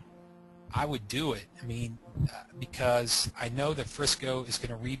Frisco, I would do it. I mean, because I know that Frisco is going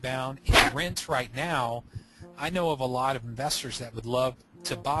to rebound. In rent right now, I know of a lot of investors that would love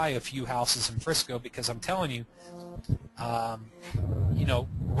to buy a few houses in Frisco, because I'm telling you,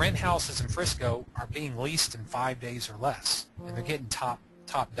 rent houses in Frisco are being leased in 5 days or less, and they're getting top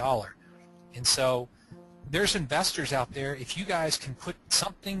dollar. And so there's investors out there. If you guys can put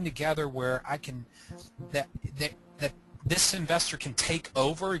something together where that this investor can take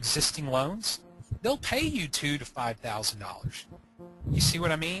over existing loans, they'll pay you $2,000 to $5,000. You see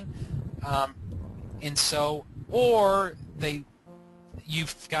what I mean? And so, or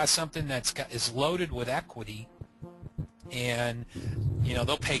you've got something is loaded with equity, and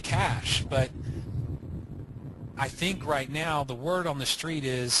they'll pay cash. But I think right now the word on the street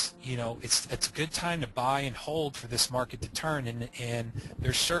is it's a good time to buy and hold for this market to turn, and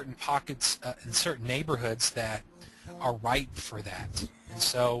there's certain pockets in certain neighborhoods that are ripe for that. And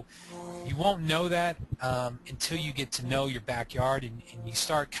so you won't know that until you get to know your backyard, and you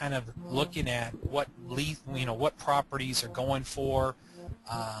start kind of looking at what what properties are going for,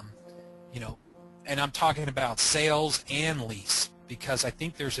 and I'm talking about sales and lease, because I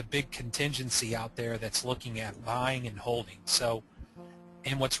think there's a big contingency out there that's looking at buying and holding. So,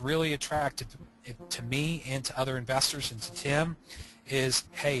 and what's really attractive to me and to other investors and to Tim is,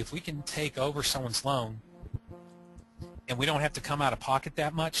 hey, if we can take over someone's loan and we don't have to come out of pocket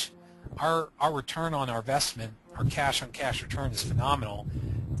that much, our return on our investment, our cash on cash return, is phenomenal,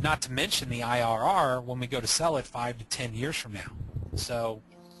 not to mention the IRR when we go to sell it 5 to 10 years from now. So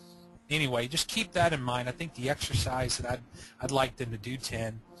anyway, just keep that in mind. I think the exercise that I'd like them to do,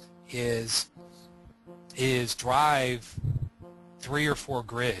 Tim, is drive 3 or 4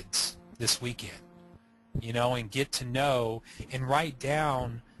 grids this weekend, and get to know and write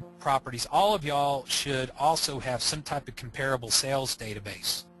down properties. All of y'all should also have some type of comparable sales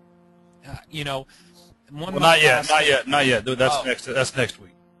database. Not yet. That's next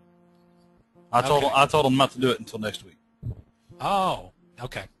week. I told them not to do it until next week. Oh,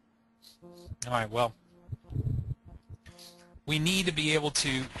 okay. All right, well, we need to be able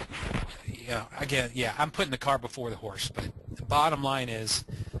to, I'm putting the cart before the horse, but the bottom line is,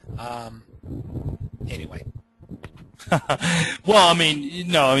 anyway. Well,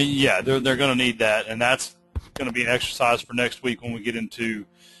 yeah, they're going to need that, and that's going to be an exercise for next week when we get into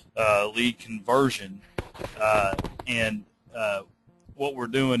lead conversion. And what we're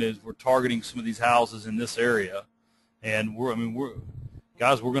doing is we're targeting some of these houses in this area, and we're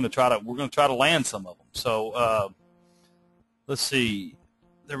going to try to land some of them. So let's see.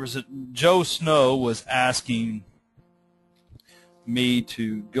 Joe Snow was asking me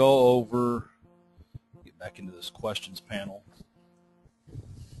to go over. Get back into this questions panel.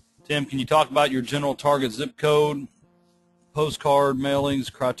 Tim, can you talk about your general target zip code, postcard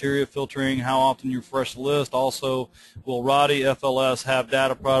mailings, criteria filtering, how often you refresh the list? Also, will Roddy FLS have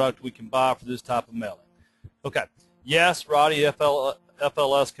data product we can buy for this type of mailing? Okay. Yes, Roddy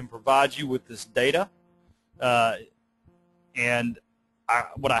FLS can provide you with this data. And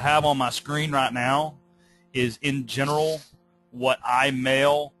what I have on my screen right now is, in general, what I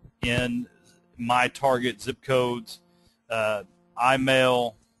mail in my target zip codes. I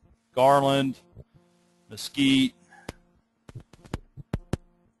mail Garland, Mesquite,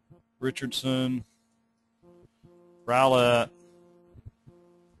 Richardson, Rowlett,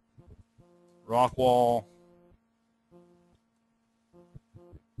 Rockwall,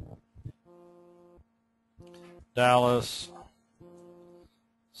 Dallas,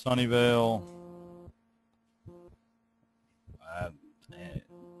 Sunnyvale. I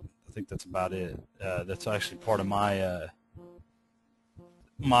think that's about it. That's actually part of my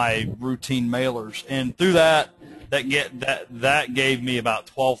my routine mailers, and through that gave me about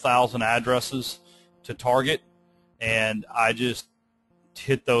 12,000 addresses to target, and I just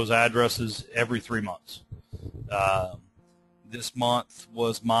hit those addresses every 3 months. This month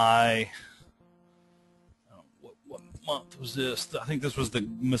was my what month was this? I think this was the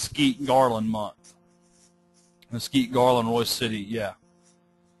Mesquite Garland month. Mesquite Garland, Royce City, yeah.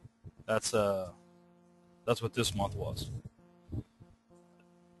 That's what this month was.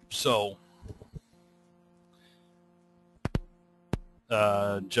 So,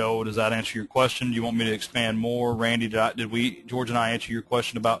 Joe, does that answer your question? Do you want me to expand more? Randy, did George and I answer your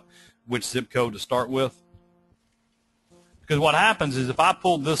question about which zip code to start with? Because what happens is if I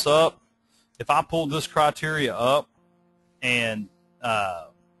pulled this criteria up and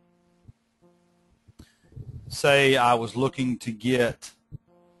say I was looking to get,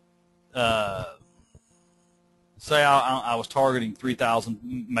 say I was targeting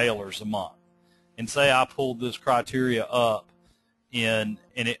 3,000 mailers a month, and say I pulled this criteria up and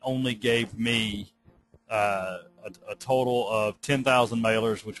it only gave me a total of 10,000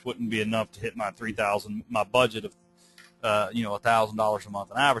 mailers, which wouldn't be enough to hit my budget of $1,000 a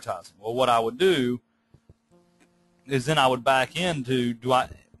month in advertising. Well, what I would do is then I would back into do I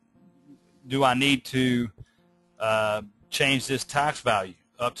need to change this tax value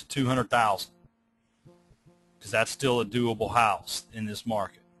up to 200,000, because that's still a doable house in this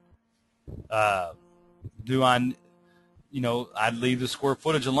market. I'd leave the square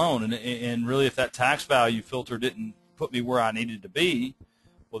footage alone, and really if that tax value filter didn't put me where I needed to be,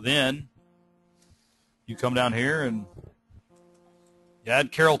 well then you come down here and you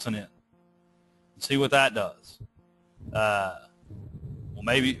add Carrollton in and see what that does. Well,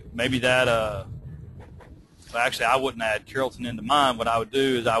 maybe that actually I wouldn't add Carrollton into mine. What I would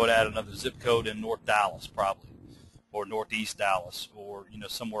do is I would add another zip code in North Dallas probably, or Northeast Dallas, or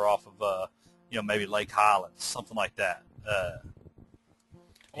somewhere off of maybe Lake Highlands, something like that.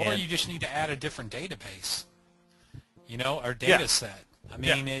 Or you just need to add a different database, or data set. I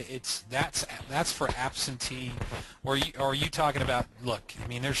mean, that's for absentee. Or are you talking about? Look, I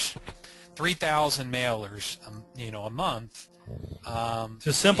mean, there's 3,000 mailers, a month.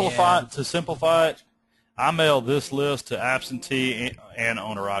 To simplify it, I mail this list to absentee and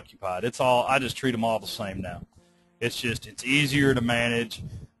owner occupied. It's all. I just treat them all the same now. It's easier to manage.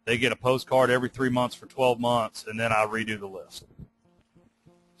 They get a postcard every 3 months for 12 months, and then I redo the list.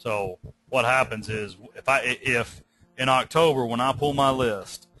 So what happens is if in October when I pull my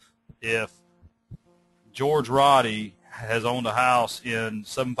list, if George Roddy has owned a house in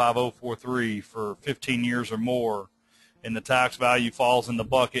 75043 for 15 years or more, and the tax value falls in the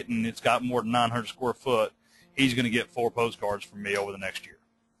bucket and it's got more than 900 square foot, he's going to get 4 postcards from me over the next year.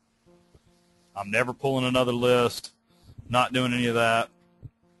 I'm never pulling another list, not doing any of that.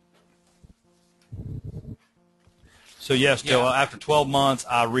 So yes, Joe, after 12 months,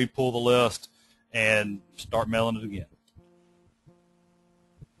 I re-pull the list and start mailing it again.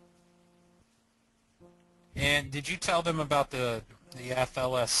 And did you tell them about the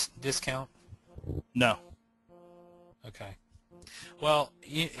FLS discount? No. Okay. Well,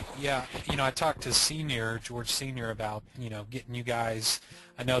 I talked to George Senior about, getting you guys.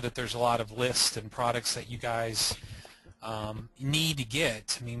 I know that there's a lot of lists and products that you guys need to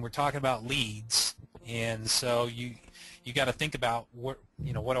get. I mean, we're talking about leads, and so you got to think about what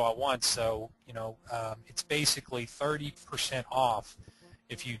do I want. So it's basically 30% off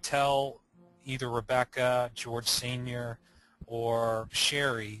if you tell either Rebecca, George Senior, or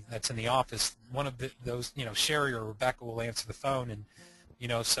Sherry that's in the office. One of those, Sherry or Rebecca will answer the phone, and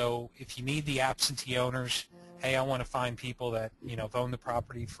so if you need the absentee owners, hey, I want to find people that have owned the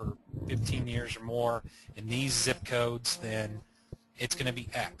property for 15 years or more in these zip codes, then it's going to be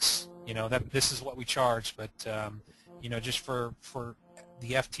X. This is what we charge, but just for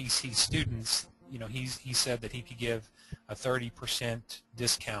the FTC students, he said that he could give a 30%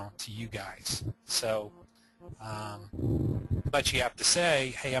 discount to you guys. So, but you have to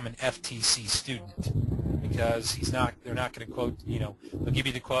say, hey, I'm an FTC student, because they're not going to quote, they'll give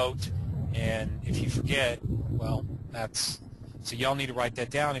you the quote, and if you forget, well, so y'all need to write that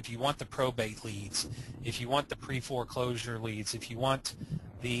down. If you want the probate leads, if you want the pre-foreclosure leads, if you want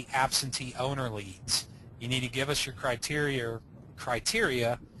the absentee owner leads, you need to give us your criteria,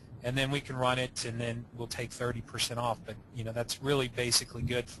 and then we can run it, and then we'll take 30% off. But that's really basically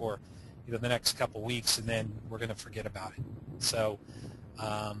good for the next couple weeks, and then we're going to forget about it. So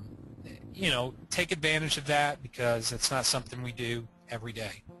take advantage of that, because it's not something we do every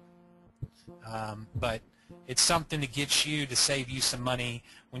day, but it's something to get you to save you some money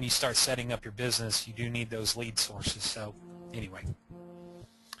when you start setting up your business. You do need those lead sources. So anyway.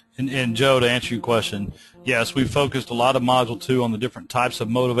 And Joe, to answer your question, yes, we focused a lot of Module 2 on the different types of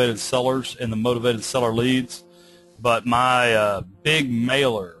motivated sellers and the motivated seller leads. But my big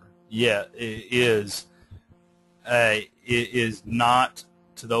mailer, is not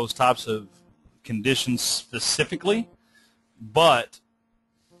to those types of conditions specifically, but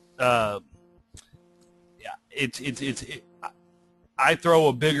yeah, I throw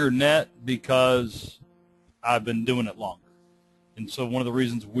a bigger net because I've been doing it longer. And so one of the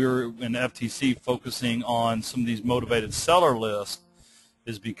reasons we're in FTC focusing on some of these motivated seller lists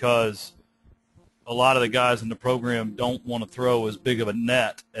is because a lot of the guys in the program don't want to throw as big of a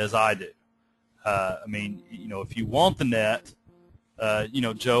net as I do. I mean, if you want the net,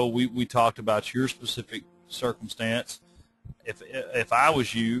 Joe, we talked about your specific circumstance. If I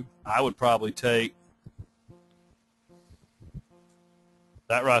was you, I would probably take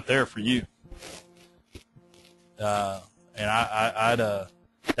that right there for you. And I'd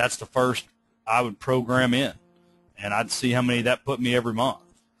that's the first I would program in, and I'd see how many that put me every month.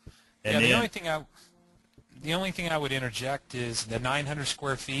 And yeah, then, the only thing I would interject is the 900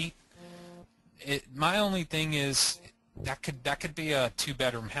 square feet. My only thing is that could be a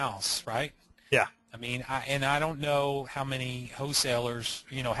 2-bedroom house, right? yeah, I mean, I don't know how many wholesalers,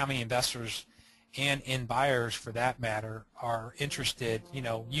 how many investors and buyers for that matter are interested.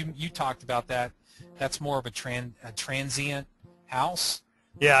 You talked about that. That's more of a transient house.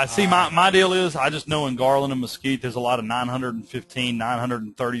 yeah. See, my deal is I just know in Garland and Mesquite there's a lot of 915,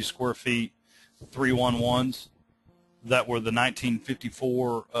 930 square feet 311s that were the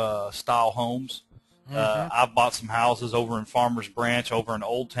 1954 style homes. I've bought some houses over in Farmers Branch, over in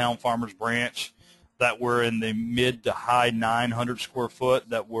Old Town Farmers Branch, that were in the mid to high 900 square foot,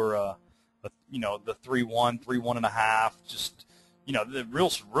 that were the 3 and a half, just the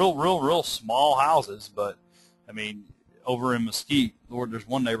real small houses. But I mean, over in Mesquite, Lord, there's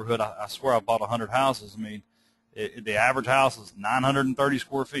one neighborhood I swear I bought 100 houses. I mean, the average house is 930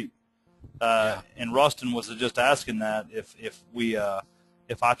 square feet. And Rustin was just asking that if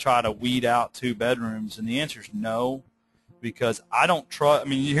I try to weed out 2 bedrooms, and the answer is no, because I don't trust. I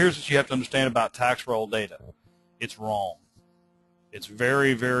mean, here's what you have to understand about tax roll data. It's wrong. It's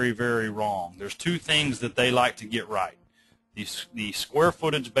very, very, very wrong. There's 2 things that they like to get right: the square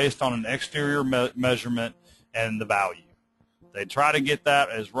footage based on an exterior measurement and the value. They try to get that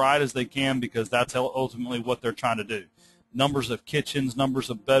as right as they can because that's ultimately what they're trying to do. Numbers of kitchens, numbers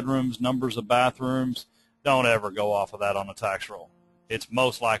of bedrooms, numbers of bathrooms, don't ever go off of that on a tax roll. It's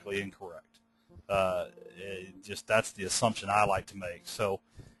most likely incorrect. That's the assumption I like to make. So,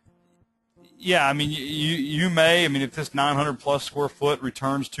 yeah, I mean, you may, I mean, if this 900 plus square foot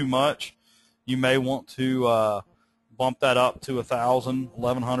returns too much, you may want to bump that up to 1,000,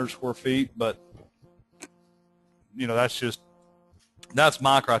 1,100 square feet. But, that's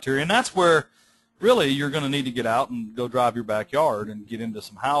my criteria. And that's where really you're going to need to get out and go drive your backyard and get into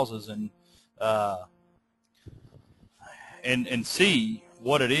some houses and see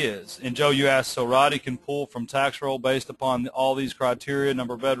what it is. And Joe, you asked, so Roddy can pull from tax roll based upon all these criteria: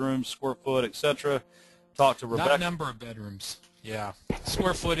 number of bedrooms, square foot, etc. Talk to Rebecca. Not number of bedrooms. Yeah.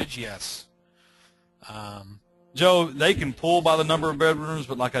 Square footage, yes. Joe, they can pull by the number of bedrooms,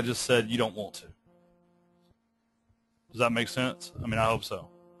 but like I just said, you don't want to. Does that make sense? I mean, I hope so.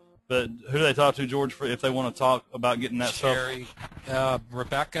 But who do they talk to, George, if they want to talk about getting that Sherry,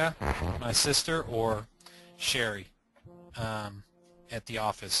 Rebecca, my sister, or Sherry at the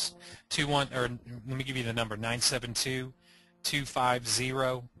office. Let me give you the number: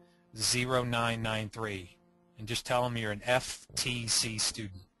 972-250-0993, and just tell them you're an FTC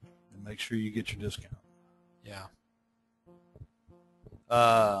student. And make sure you get your discount. Yeah.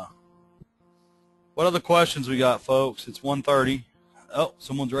 What other questions we got, folks? It's 1:30. Oh,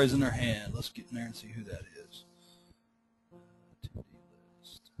 someone's raising their hand. Let's get in there and see who that is.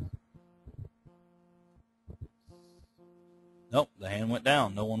 Nope, the hand went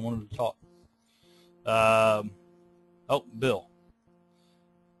down. No one wanted to talk. Oh, Bill.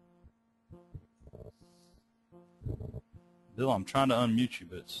 Bill, I'm trying to unmute you,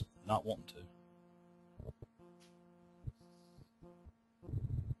 but it's not wanting to.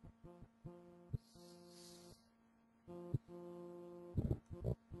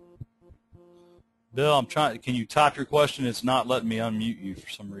 Bill, I'm trying. Can you type your question? It's not letting me unmute you for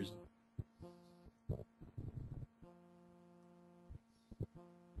some reason.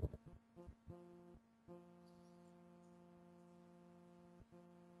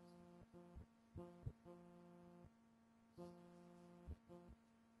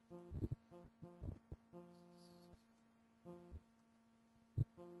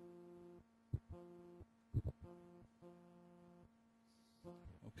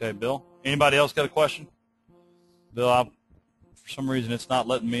 Okay, Bill. Anybody else got a question? Bill, for some reason it's not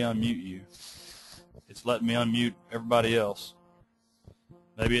letting me unmute you. It's letting me unmute everybody else.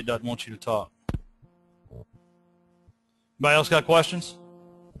 Maybe it doesn't want you to talk. Anybody else got questions?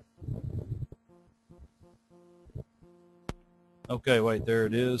 Okay, wait, there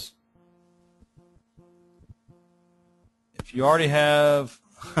it is. If you already have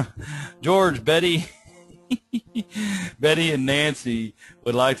George, Betty and Nancy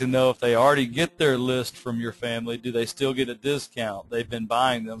would like to know if they already get their list from your family, do they still get a discount? They've been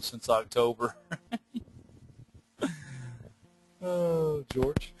buying them since October. Oh,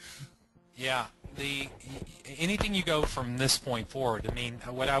 George. Yeah, anything you go from this point forward, I mean,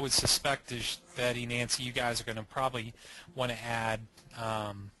 what I would suspect is, Betty, Nancy, you guys are going to probably want to add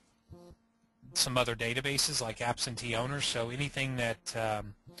some other databases like absentee owners. So anything that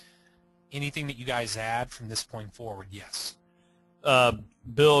you guys add from this point forward, yes.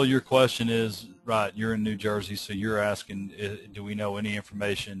 Bill, your question is, right, you're in New Jersey, so you're asking, do we know any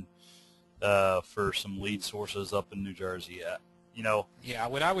information for some lead sources up in New Jersey? Yeah,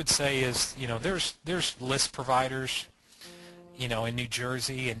 what I would say is, there's list providers, in New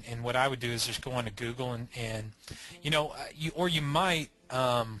Jersey, and what I would do is just go on to Google and you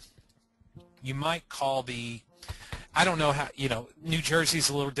might call I don't know how, New Jersey's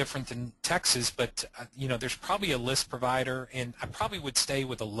a little different than Texas, but, there's probably a list provider, and I probably would stay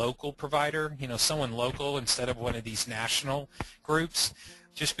with a local provider, someone local instead of one of these national groups,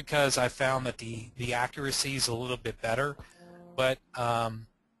 just because I found that the accuracy is a little bit better. But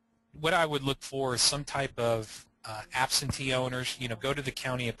what I would look for is some type of absentee owners, go to the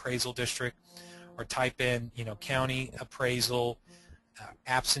county appraisal district or type in, county appraisal,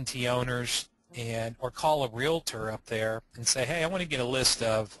 absentee owners, or call a realtor up there and say, hey, I want to get a list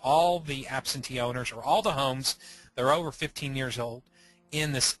of all the absentee owners or all the homes that are over 15 years old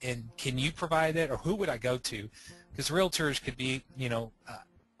in this, and can you provide it, or who would I go to? Because realtors could be,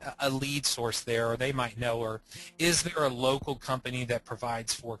 a lead source there, or they might know, or is there a local company that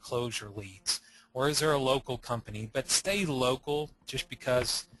provides foreclosure leads, or is there a local company? But stay local, just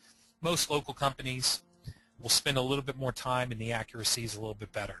because most local companies will spend a little bit more time and the accuracy is a little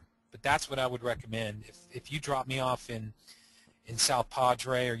bit better. But that's what I would recommend. If you drop me off in South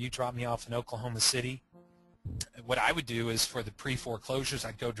Padre, or you drop me off in Oklahoma City, what I would do is, for the pre-foreclosures,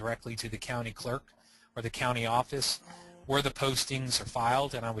 I'd go directly to the county clerk or the county office where the postings are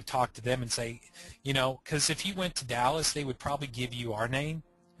filed, and I would talk to them and say, because if you went to Dallas, they would probably give you our name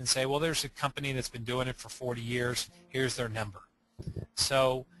and say, well, there's a company that's been doing it for 40 years. Here's their number.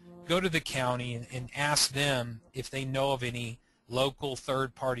 So go to the county and ask them if they know of any local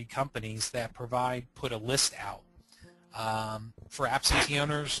third-party companies that put a list out. For absentee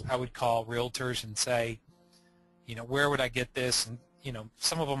owners, I would call realtors and say, where would I get this? And,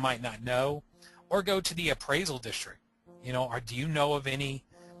 some of them might not know. Or go to the appraisal district. Or do you know of any?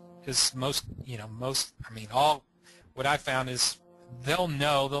 Because what I found is they'll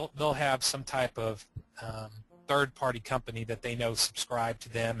know, they'll have some type of third-party company that they know subscribe to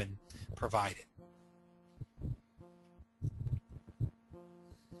them and provide it.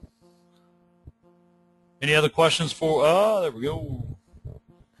 Any other questions there we go.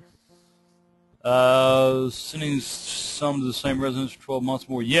 Sending some to the same residence for 12 months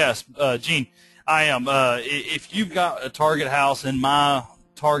more. Yes, Gene, I am. If you've got a target house in my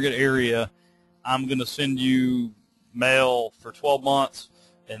target area, I'm going to send you mail for 12 months.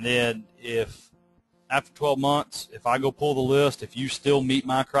 And then after 12 months, if I go pull the list, if you still meet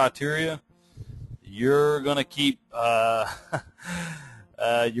my criteria, you're going to keep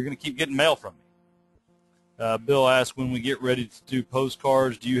getting mail from me. Bill asked, when we get ready to do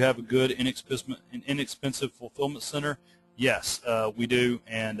postcards, do you have a good inexpensive fulfillment center? Yes, we do.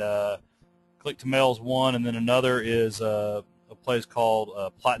 And Click to Mail is one, and then another is a place called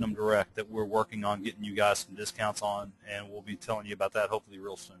Platinum Direct that we're working on getting you guys some discounts on, and we'll be telling you about that hopefully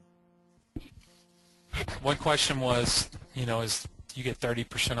real soon. One question was, is you get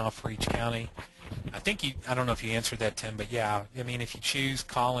 30% off for each county? I don't know if you answered that, Tim, but yeah, I mean, if you choose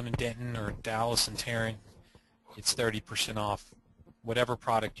Collin and Denton or Dallas and Tarrant, it's 30% off whatever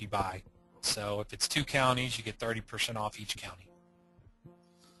product you buy. So if it's 2 counties, you get 30% off each county.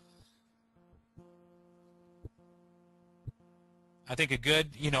 I think a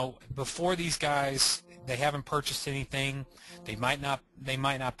good, before these guys, they haven't purchased anything. They might not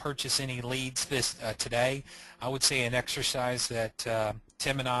purchase any leads today. I would say an exercise that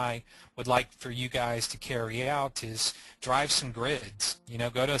Tim and I would like for you guys to carry out is drive some grids.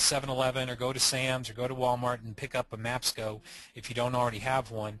 Go to a 7-Eleven or go to Sam's or go to Walmart and pick up a Mapsco if you don't already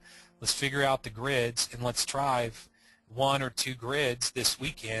have one. Let's figure out the grids and let's drive 1 or 2 grids this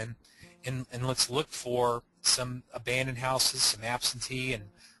weekend, and let's look for some abandoned houses, some absentee, and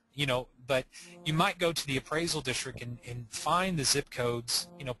but you might go to the appraisal district and find the zip codes,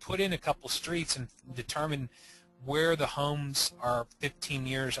 put in a couple streets and determine where the homes are 15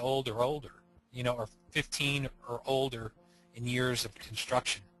 years old or older, or 15 or older in years of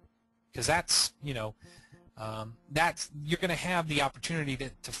construction, because that's you're going to have the opportunity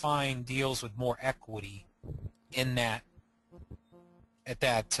to find deals with more equity in that at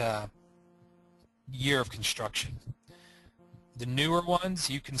that year of construction. The newer ones,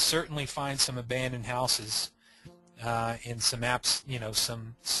 you can certainly find some abandoned houses and some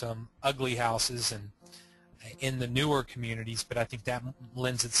some ugly houses and in the newer communities, but I think that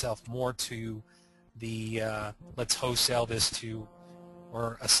lends itself more to the let's wholesale this to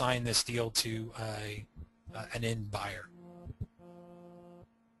or assign this deal to an end buyer.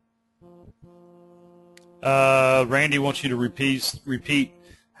 Randy wants you to repeat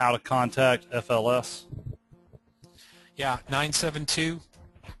how to contact FLS. Yeah,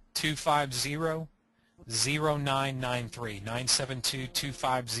 972-250-0993.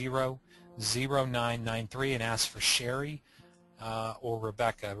 972-250-0993, and ask for Sherry or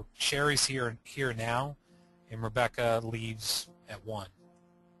Rebecca. Sherry's here now, and Rebecca leaves at 1.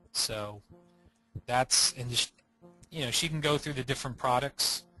 So that's, and just, she can go through the different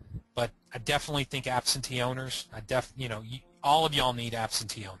products, but I definitely think absentee owners. All of y'all need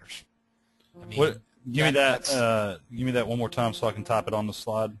absentee owners. I mean, give me that one more time so I can type it on the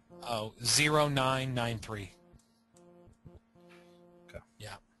slide. Oh, 0993. Okay.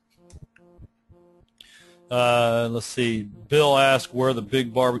 Yeah. Let's see. Bill asked where the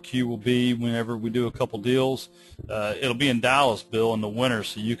big barbecue will be whenever we do a couple deals. It'll be in Dallas, Bill, in the winter,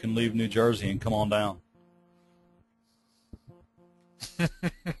 so you can leave New Jersey and come on down.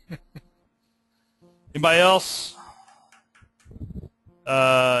 Anybody else?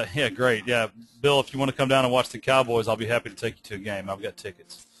 Yeah, great. Yeah, Bill, if you want to come down and watch the Cowboys, I'll be happy to take you to a game. I've got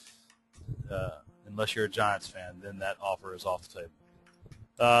tickets. Unless you're a Giants fan, then that offer is off the table.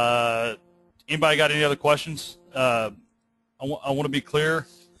 Anybody got any other questions? I want to be clear.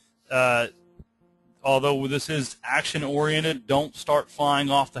 Although this is action-oriented, don't start flying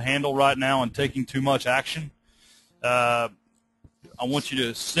off the handle right now and taking too much action. I want you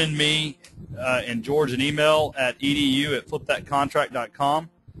to send me and George an email at edu@flipthatcontract.com.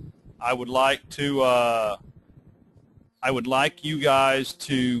 I would like you guys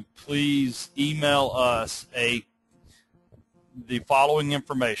to please email us the following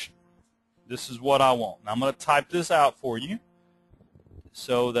information. This is what I want. Now, I'm going to type this out for you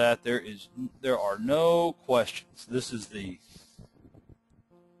so that there are no questions. This is the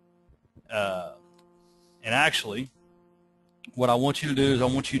and actually, what I want you to do is I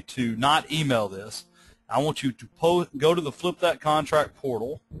want you to not email this. I want you to go to the Flip That Contract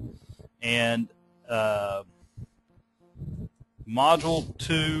portal, and Module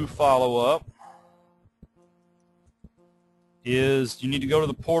 2 follow-up is you need to go to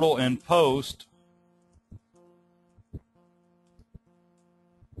the portal and post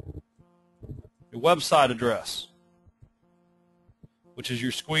your website address, which is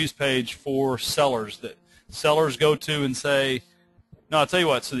your squeeze page for sellers that sellers go to and say, no, I'll tell you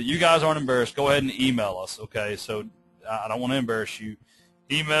what, so that you guys aren't embarrassed, go ahead and email us, okay? So I don't want to embarrass you.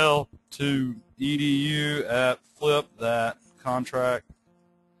 Email to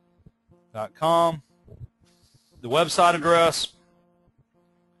edu@flipthatcontract.com. The website address,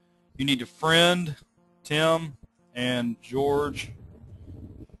 you need to friend Tim and George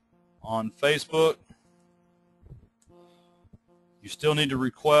on Facebook. You still need to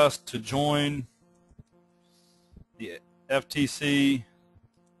request to join the FTC.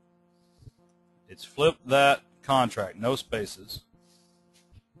 It's Flip That Contract, no spaces.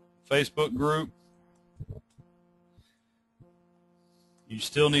 Facebook group. You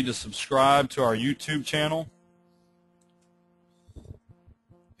still need to subscribe to our YouTube channel.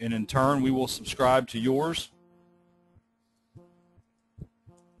 And in turn, we will subscribe to yours.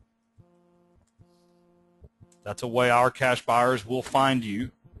 That's a way our cash buyers will find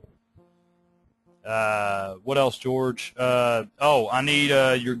you. What else, George? I need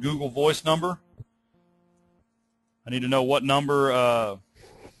your Google Voice number. I need to know what number,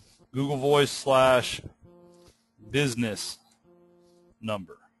 Google Voice /business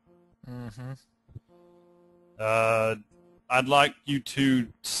number. Mm-hmm. I'd like you to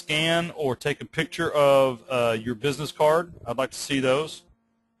scan or take a picture of your business card. I'd like to see those.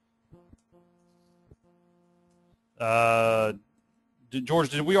 George,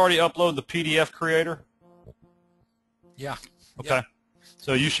 did we already upload the PDF creator? Yeah. Okay. Yeah.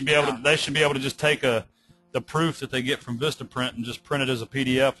 So you should be able to. They should be able to just take a the proof that they get from Vistaprint and just print it as a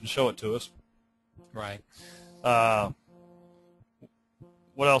PDF and show it to us. Right.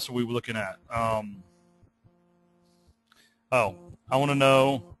 What else are we looking at? I want to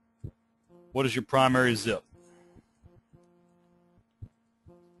know, what is your primary zip?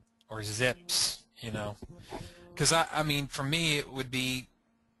 Or zips, you know. Because, I mean, for me, it would be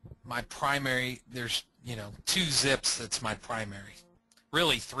my primary. There's, you know, 2 zips that's my primary.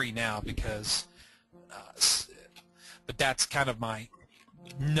 Really 3 now because, but that's kind of my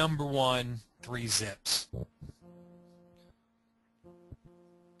number 1 3 zips.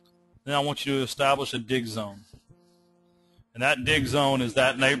 Then I want you to establish a dig zone. And that dig zone is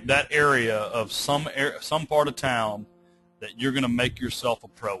that area of some part of town that you're going to make yourself a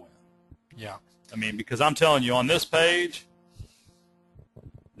pro in. Yeah. I mean, because I'm telling you, on this page,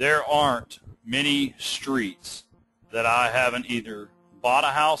 there aren't many streets that I haven't either bought a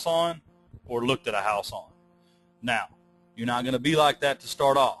house on or looked at a house on. Now, you're not going to be like that to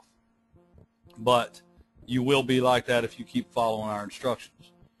start off, but you will be like that if you keep following our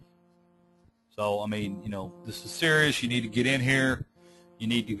instructions. So, I mean, you know, this is serious. You need to get in here. You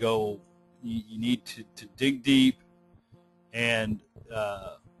need to go, you need to dig deep, and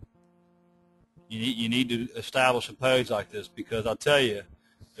you need to establish a page like this, because I'll tell you,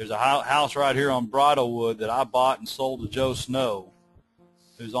 there's a house right here on Bridlewood that I bought and sold to Joe Snow,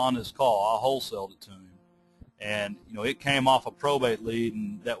 who's on this call. I wholesaled it to him. And, you know, it came off a probate lead,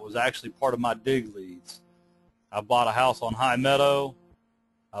 and that was actually part of my dig leads. I bought a house on High Meadow.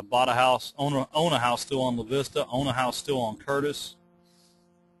 I bought a house, own a house still on La Vista, own a house still on Curtis,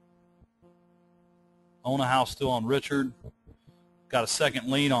 own a house still on Richard, got a second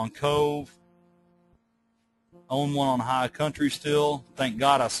lien on Cove, own one on High Country still. Thank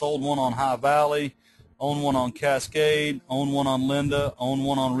God I sold one on High Valley, own one on Cascade, own one on Linda, own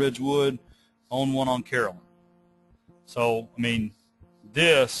one on Ridgewood, own one on Carolyn. So, I mean,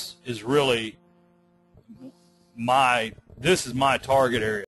 this is really my target area.